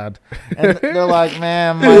God. And they're like,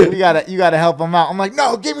 man, Mike, you gotta help him out. I'm like,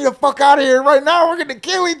 no, get me the fuck out of here right now. We're going to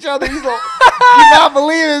kill each other. He's like, you not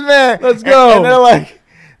believe it, man. Let's go. And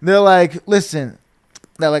they're like,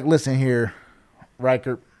 listen here.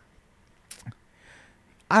 Reichert,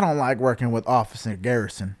 I don't like working with Officer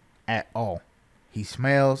Garrison at all. He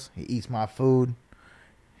smells. He eats my food.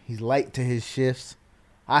 He's late to his shifts.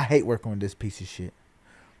 I hate working with this piece of shit.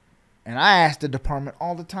 And I ask the department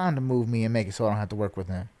all the time to move me and make it so I don't have to work with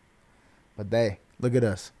him. But they, look at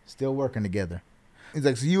us, still working together. He's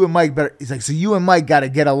like, so you and Mike got to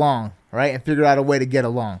get along, right? And figure out a way to get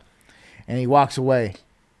along. And he walks away.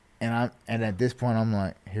 And at this point, I'm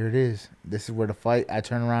like, here it is. This is where the fight. I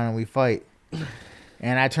turn around and we fight.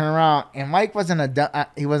 And I turn around, and Mike wasn't a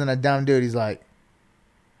dumb dude. He's like,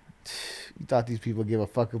 you thought these people give a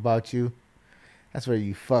fuck about you? That's where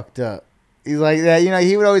you fucked up. He's like that. You know,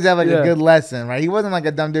 he would always have like a good lesson, right? He wasn't like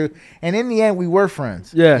a dumb dude. And in the end, we were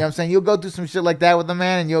friends. Yeah. You know what I'm saying? You'll go through some shit like that with a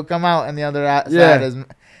man, and you'll come out on the other side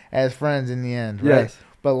as friends in the end, right? Yes.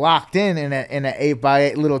 But locked in an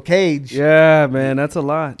 8x8 little cage. Yeah, man, that's a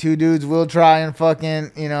lot. 2 dudes will try and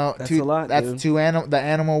fucking, you know. That's a lot, That's dude. The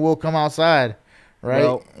animal will come outside, right?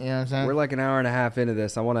 Well, you know what I'm saying? We're like an hour and a half into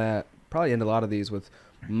this. I want to probably end a lot of these with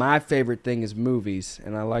my favorite thing is movies,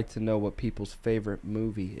 and I like to know what people's favorite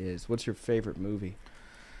movie is. What's your favorite movie?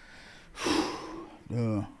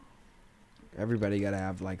 Everybody got to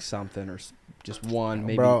have like something or just one,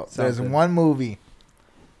 maybe. Bro, something. There's one movie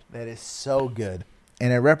that is so good.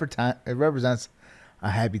 And it represents a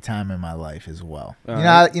happy time in my life as well. You know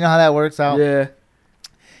how that works out? Yeah.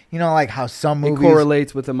 You know, like how some movies... It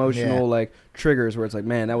correlates with emotional like triggers where it's like,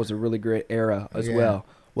 man, that was a really great era as well.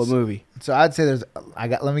 What movie? So I'd say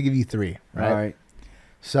let me give you 3, right? All right.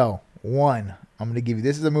 So, 1, I'm going to give you...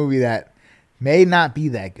 This is a movie that may not be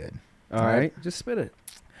that good. All right. Just spit it.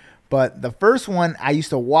 But the first one I used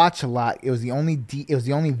to watch a lot. It was the only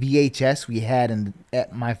VHS we had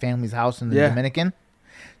at my family's house in the Dominican.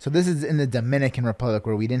 So this is in the Dominican Republic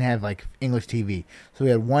where we didn't have like English TV. So we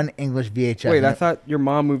had one English VHS. Wait, I thought your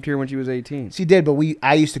mom moved here when she was 18. She did, but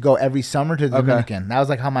I used to go every summer to the Dominican. That was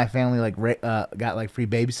like how my family got like free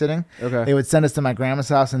babysitting. Okay. They would send us to my grandma's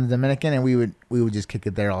house in the Dominican, and we would just kick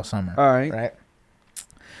it there all summer. All right. Right.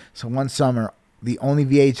 So one summer, the only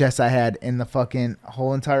VHS I had in the fucking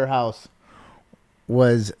whole entire house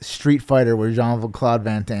was Street Fighter with Jean-Claude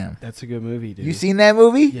Van Damme. That's a good movie, dude. You seen that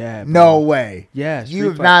movie? Yeah. Bro. No way. Yeah. You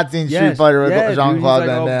have not seen Street Fighter with Jean-Claude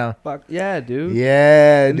Van Damme. Fuck. Yeah, dude.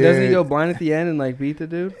 Yeah, dude. Doesn't he go blind at the end and like beat the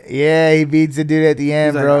dude? Yeah, he beats the dude at the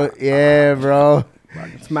end, bro. Like, yeah, bro.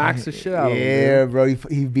 Smacks the shit out of him. Yeah, bro.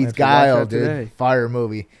 He beats Guile, dude. Today. Fire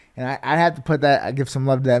movie. And I'd have to put that, I give some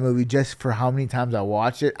love to that movie just for how many times I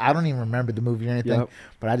watched it. I don't even remember the movie or anything,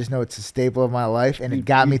 but I just know it's a staple of my life, and it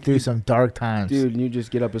got me through some dark times. Dude, and you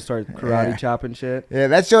just get up and start karate chopping shit. Yeah,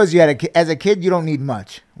 that shows you as a kid, you don't need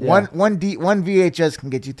much. Yeah. One VHS can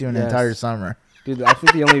get you through an entire summer. Dude, I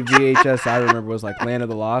think the only VHS I remember was like Land of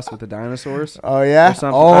the Lost with the dinosaurs. Oh, yeah? Or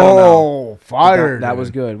something. Oh, fire. That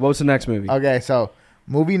was good. What was the next movie? Okay, so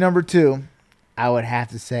movie number 2 I would have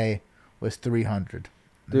to say was 300.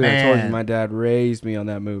 Dude, Man, I told you my dad raised me on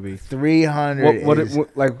that movie. 300.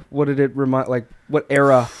 What did it remind? Like, what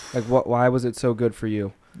era? Like, why was it so good for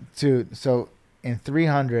you? Dude, so in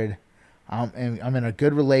 300, I'm in a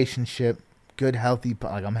good relationship, good healthy.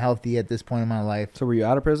 Like I'm healthy at this point in my life. So were you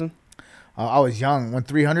out of prison? I was young when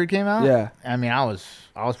 300 came out. Yeah. I mean, I was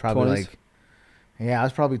probably 20s? like, I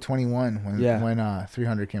was probably 21 when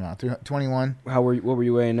 300 came out. 21. What were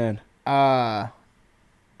you weighing then? I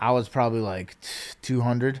was probably like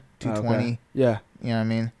 200, 220. Okay. Yeah. You know what I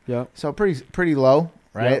mean? Yeah. So pretty low,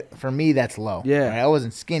 right? Yep. For me, that's low. Yeah. Right? I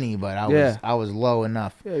wasn't skinny, but I was low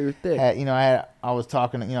enough. Yeah, you're thick. I was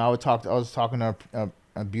talking to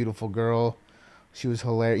a beautiful girl. She was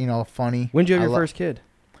hilarious, funny. When did you have your first kid?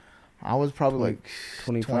 I was probably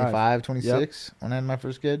 25, 26 when I had my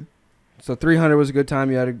first kid. So 300 was a good time.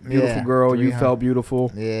 You had a beautiful girl. You felt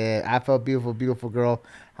beautiful. Yeah, I felt beautiful girl.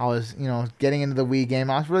 I was, getting into the weed game.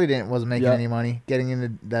 I wasn't making any money.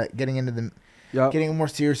 Getting more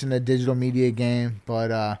serious in the digital media game.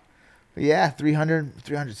 But yeah, 300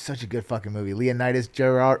 is such a good fucking movie. Leonidas,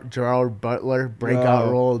 Gerard Butler, breakout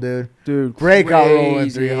role, dude. Breakout role in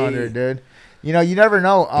 300, dude. You never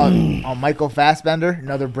know. Michael Fassbender,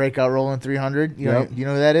 another breakout role in 300. You know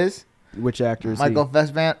who that is? Which actor is Michael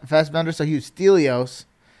Fassbender. So he was Stelios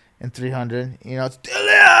in 300. Stelios!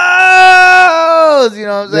 You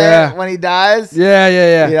know what I'm saying? Yeah. When he dies.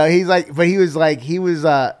 Yeah. He's like, but he was Stelios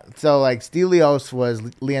was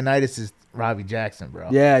Leonidas' Robbie Jackson, bro.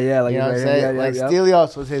 Yeah. Like, what I'm saying?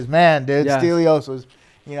 Stelios was his man, dude. Yeah. Stelios was,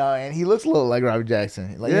 and he looks a little like Robbie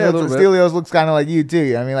Jackson. Like, Stelios looks kind of like you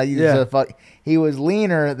too. I mean, like, he was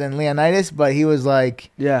leaner than Leonidas, but he was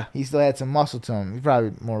like, he still had some muscle to him. He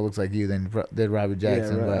probably more looks like you than did Robbie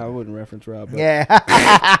Jackson. Yeah, right. But I wouldn't reference Rob. But. Yeah.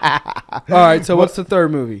 All right. So what's the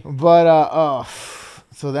third movie? But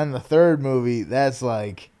so then the third movie, that's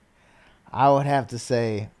like, I would have to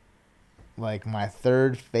say, like my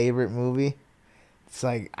third favorite movie. It's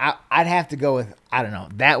like I'd have to go with, I don't know,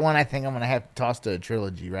 that one. I think I'm gonna have to toss to a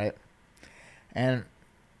trilogy, right? And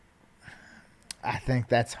I think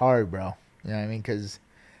that's hard, bro. You know what I mean? Because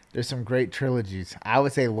there's some great trilogies. I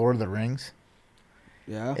would say Lord of the Rings.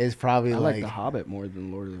 Yeah. Is probably I like The Hobbit more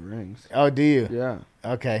than Lord of the Rings. Oh, do you? Yeah.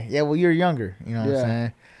 Okay. Yeah. Well, you're younger. You know what I'm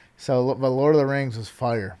saying? So, but Lord of the Rings was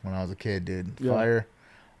fire when I was a kid, dude. Fire.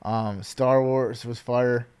 Star Wars was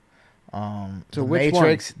fire. So the which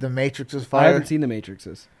Matrix, one? The Matrix was fire. I haven't seen The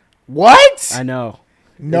Matrixes. What? I know.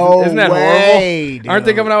 No Isn't that way, horrible? dude. Aren't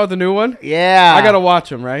they coming out with a new one? Yeah. I gotta watch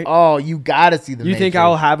them, right? Oh, you gotta see the Matrix. You think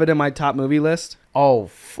I'll have it in my top movie list? Oh,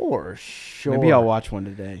 for sure. Maybe I'll watch one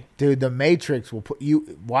today. Dude, The Matrix will put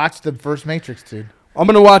you... Watch the first Matrix, dude. I'm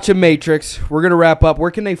gonna watch a Matrix. We're gonna wrap up.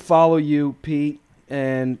 Where can they follow you, Pete?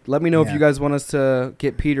 And let me know if you guys want us to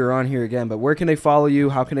get Peter on here again. But where can they follow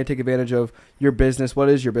you? How can they take advantage of your business? What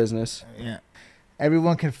is your business? Yeah.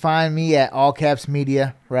 Everyone can find me at All Caps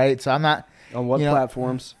Media, right? So I'm not... On what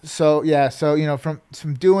platforms? So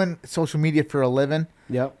from doing social media for a living,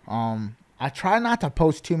 I try not to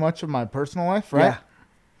post too much of my personal life, right? Yeah.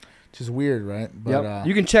 Which is weird, right? But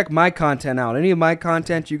you can check my content out. Any of my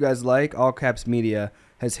content you guys like, All Caps Media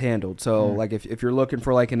has handled. So like if you're looking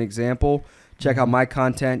for like an example, check out my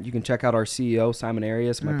content. You can check out our CEO, Simon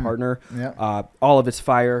Arias, my partner. Yeah. All of it's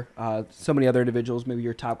fire. So many other individuals, maybe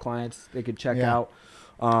your top clients, they could check out.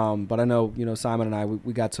 But I know, Simon and I,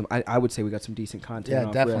 we got some, I would say we got some decent content.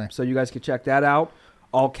 Yeah, definitely. So you guys can check that out.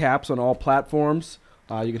 All Caps on all platforms.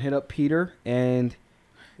 You can hit up Peter, and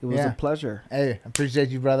it was a pleasure. Hey, appreciate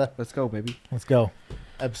you, brother. Let's go, baby. Let's go.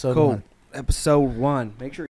 Episode 1. Episode 1. Make sure